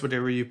choice,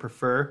 whatever you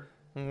prefer,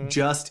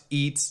 Just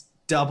Eats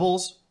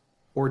doubles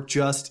or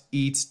Just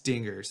Eats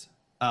dingers.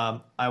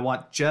 I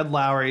want Jed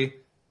Lowry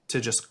to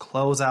just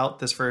close out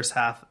this first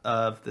half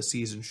of the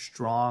season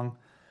strong.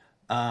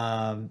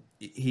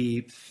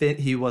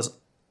 He was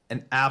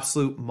an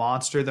absolute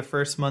monster the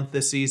first month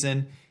this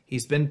season.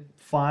 He's been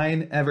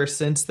fine ever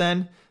since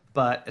then,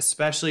 but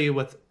especially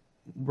we're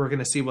going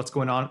to see what's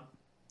going on,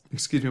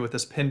 with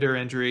this Pinder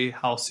injury,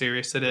 how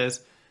serious it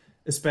is,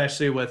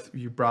 especially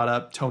you brought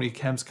up Tony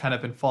Kemp's kind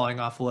of been falling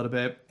off a little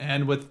bit,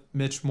 and with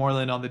Mitch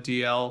Moreland on the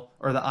DL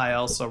or the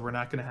IL, so we're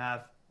not going to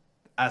have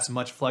as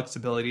much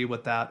flexibility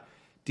with that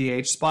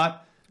DH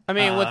spot. I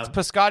mean, with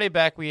Piscotty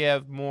back, we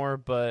have more,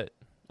 but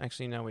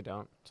actually, no, we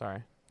don't.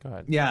 Sorry. Go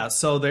ahead. Yeah,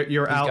 so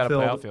your He's outfield. Gotta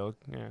play outfield.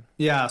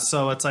 Yeah,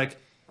 so it's like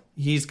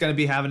he's going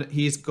to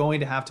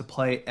have to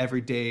play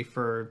every day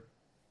for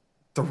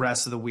the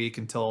rest of the week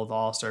until the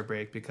All-Star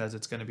break, because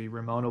it's going to be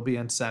Ramon will be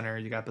in center.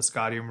 You got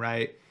Piscotty in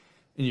right,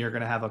 and you're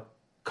going to have a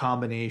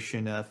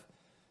combination of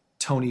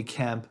Tony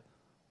Kemp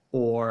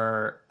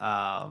or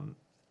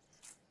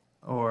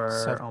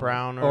Seth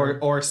Brown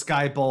or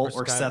Sky Bolt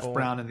or Sky Seth Bolt.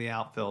 Brown in the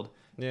outfield.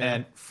 Yeah.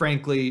 And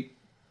frankly,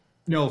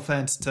 no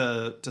offense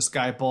to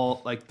Sky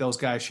Bolt, like those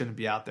guys shouldn't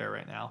be out there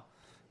right now.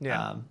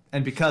 Yeah.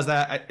 And because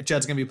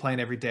Jed's going to be playing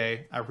every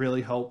day, I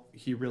really hope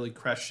he really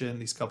crushes in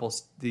these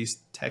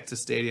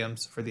Texas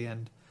stadiums for the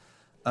end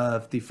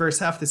of the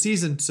first half of the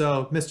season.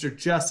 So, Mr.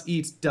 Just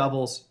Eats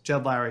doubles,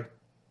 Jed Lowry,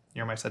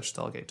 you're my Citrus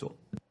Delegate tool.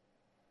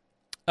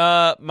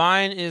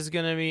 Mine is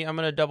gonna be. I'm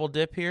gonna double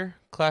dip here.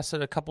 Class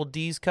at a couple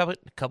D's cutting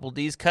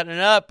it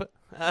up.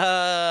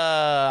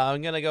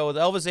 I'm gonna go with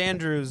Elvis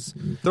Andrus.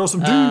 Throw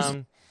some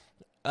D's.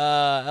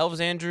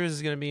 Elvis Andrus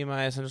is going to be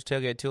my essential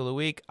tailgate tool of the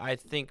week. I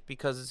think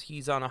because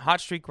he's on a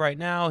hot streak right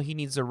now, he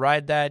needs to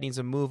ride that. Needs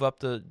to move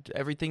up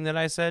everything that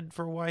I said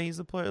for why he's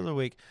the player of the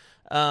week.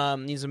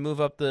 Needs to move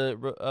up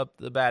the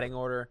batting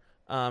order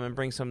and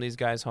bring some of these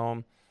guys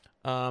home.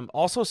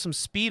 Also, some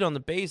speed on the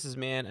bases,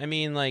 man. I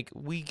mean,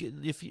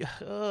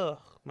 oh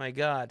my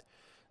God,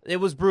 it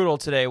was brutal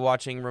today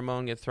watching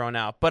Ramon get thrown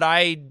out. But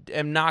I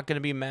am not going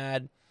to be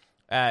mad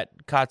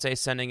at Kotsay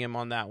sending him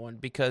on that one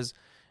because.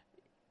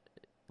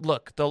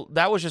 Look,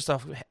 that was just a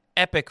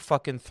epic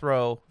fucking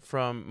throw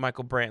from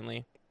Michael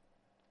Brantley.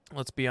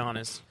 Let's be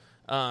honest.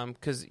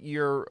 Because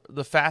you're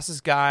the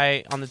fastest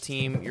guy on the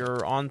team.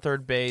 You're on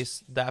third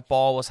base. That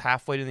ball was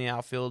halfway to the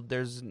outfield.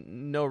 There's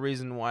no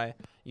reason why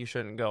you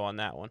shouldn't go on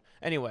that one.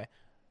 Anyway,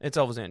 it's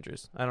Elvis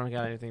Andrus. I don't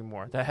got anything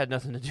more. That had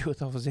nothing to do with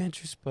Elvis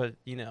Andrus, but,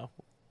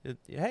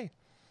 hey.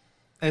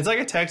 It's like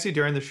I texted you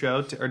during the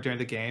show or during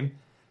the game.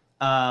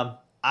 That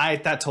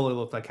totally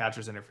looked like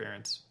catcher's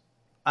interference.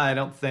 I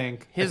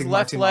think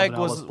left leg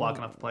was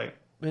blocking off the plate.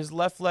 His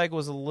left leg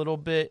was a little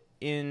bit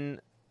in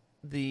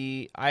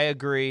the. I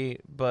agree,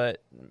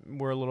 but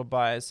we're a little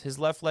biased. His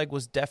left leg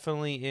was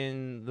definitely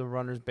in the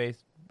runner's base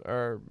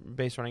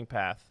running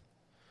path.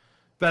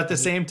 But at the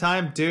same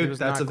time, dude,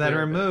 that's a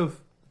veteran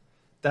move.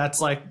 That's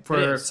like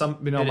for some,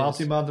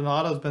 Malty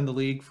Maldonado's been in the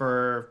league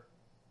for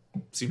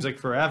seems like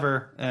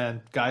forever.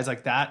 And guys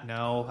like that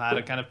know how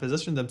to kind of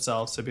position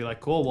themselves to be like,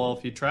 cool, well,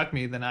 if you track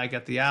me, then I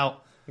get the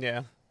out.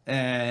 Yeah.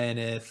 And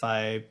if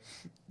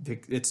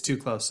it's too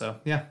close. So,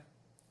 yeah.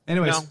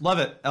 Anyways, love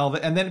it, Elvis.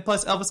 And then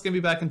plus Elvis going to be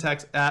back in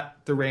Texas at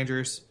the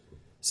Rangers.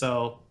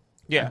 So,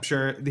 yeah, I'm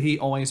sure he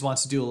always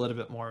wants to do a little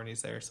bit more when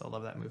he's there. So I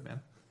love that move,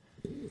 man.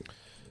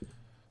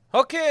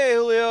 Okay,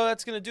 Julio,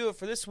 that's going to do it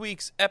for this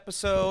week's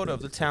episode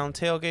of the Town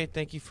Tailgate.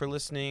 Thank you for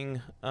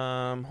listening.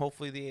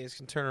 Hopefully the A's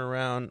can turn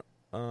around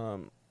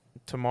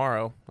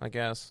tomorrow, I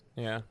guess.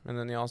 Yeah, and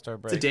then the All-Star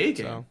break. It's a day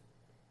game. So.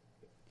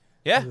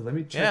 Yeah, let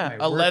me check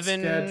my work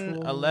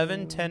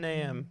schedule. 10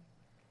 a.m.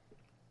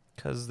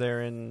 Because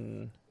they're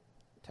in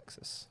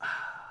Texas.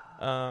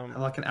 I'm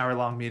like an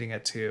hour-long meeting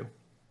at 2.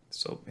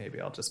 So maybe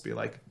I'll just be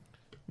like,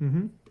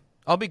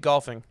 I'll be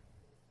golfing.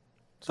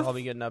 So I'll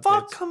be getting updates.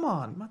 Fuck, come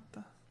on. What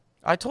the...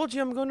 I told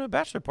you I'm going to a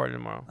bachelor party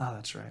tomorrow. Oh,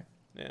 that's right.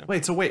 Yeah.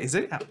 Wait, is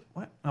it?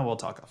 What? Oh, we'll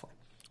talk offline.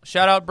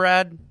 Shout out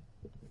Brad.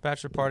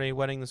 Bachelor party,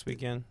 wedding this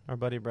weekend. Our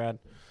buddy Brad.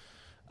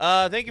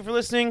 Thank you for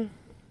listening.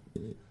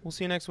 We'll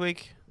see you next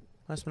week.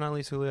 Last but not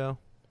least, Julio.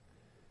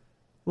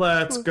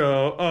 Let's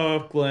go,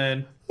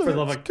 Oakland. For the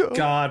love of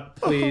God,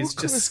 please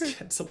just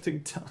get something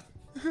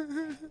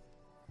done.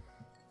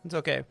 It's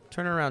okay.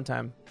 Turnaround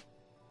time.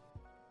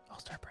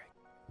 All-Star break.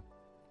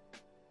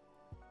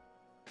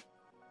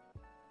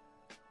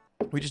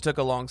 We just took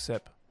a long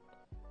sip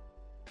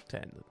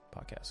to end the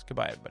podcast.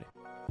 Goodbye, everybody.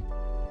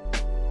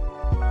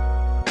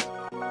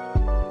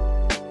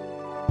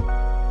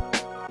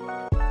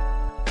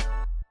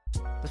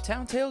 The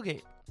Town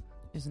Tailgate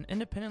is an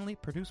independently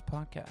produced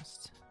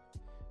podcast.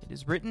 It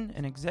is written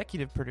and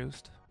executive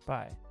produced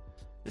by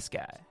this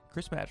guy,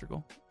 Chris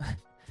Madrigal,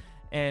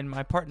 and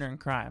my partner in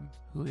crime,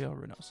 Julio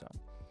Reynoso.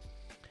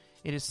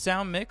 It is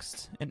sound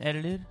mixed and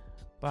edited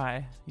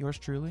by yours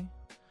truly.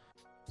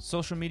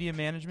 Social media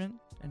management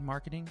and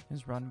marketing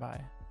is run by,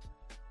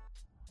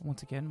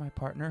 once again, my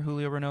partner,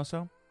 Julio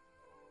Reynoso.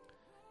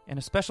 And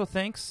a special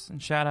thanks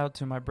and shout out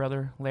to my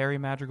brother, Larry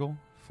Madrigal,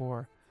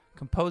 for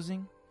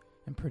composing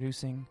and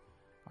producing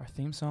our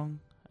theme song,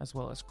 as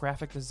well as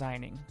graphic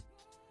designing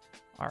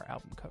our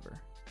album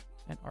cover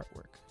and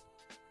artwork.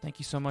 Thank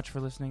you so much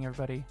for listening,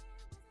 everybody.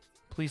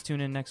 Please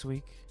tune in next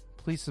week.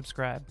 Please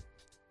subscribe.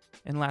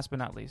 And last but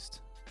not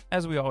least,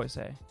 as we always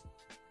say,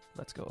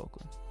 let's go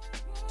Oakland.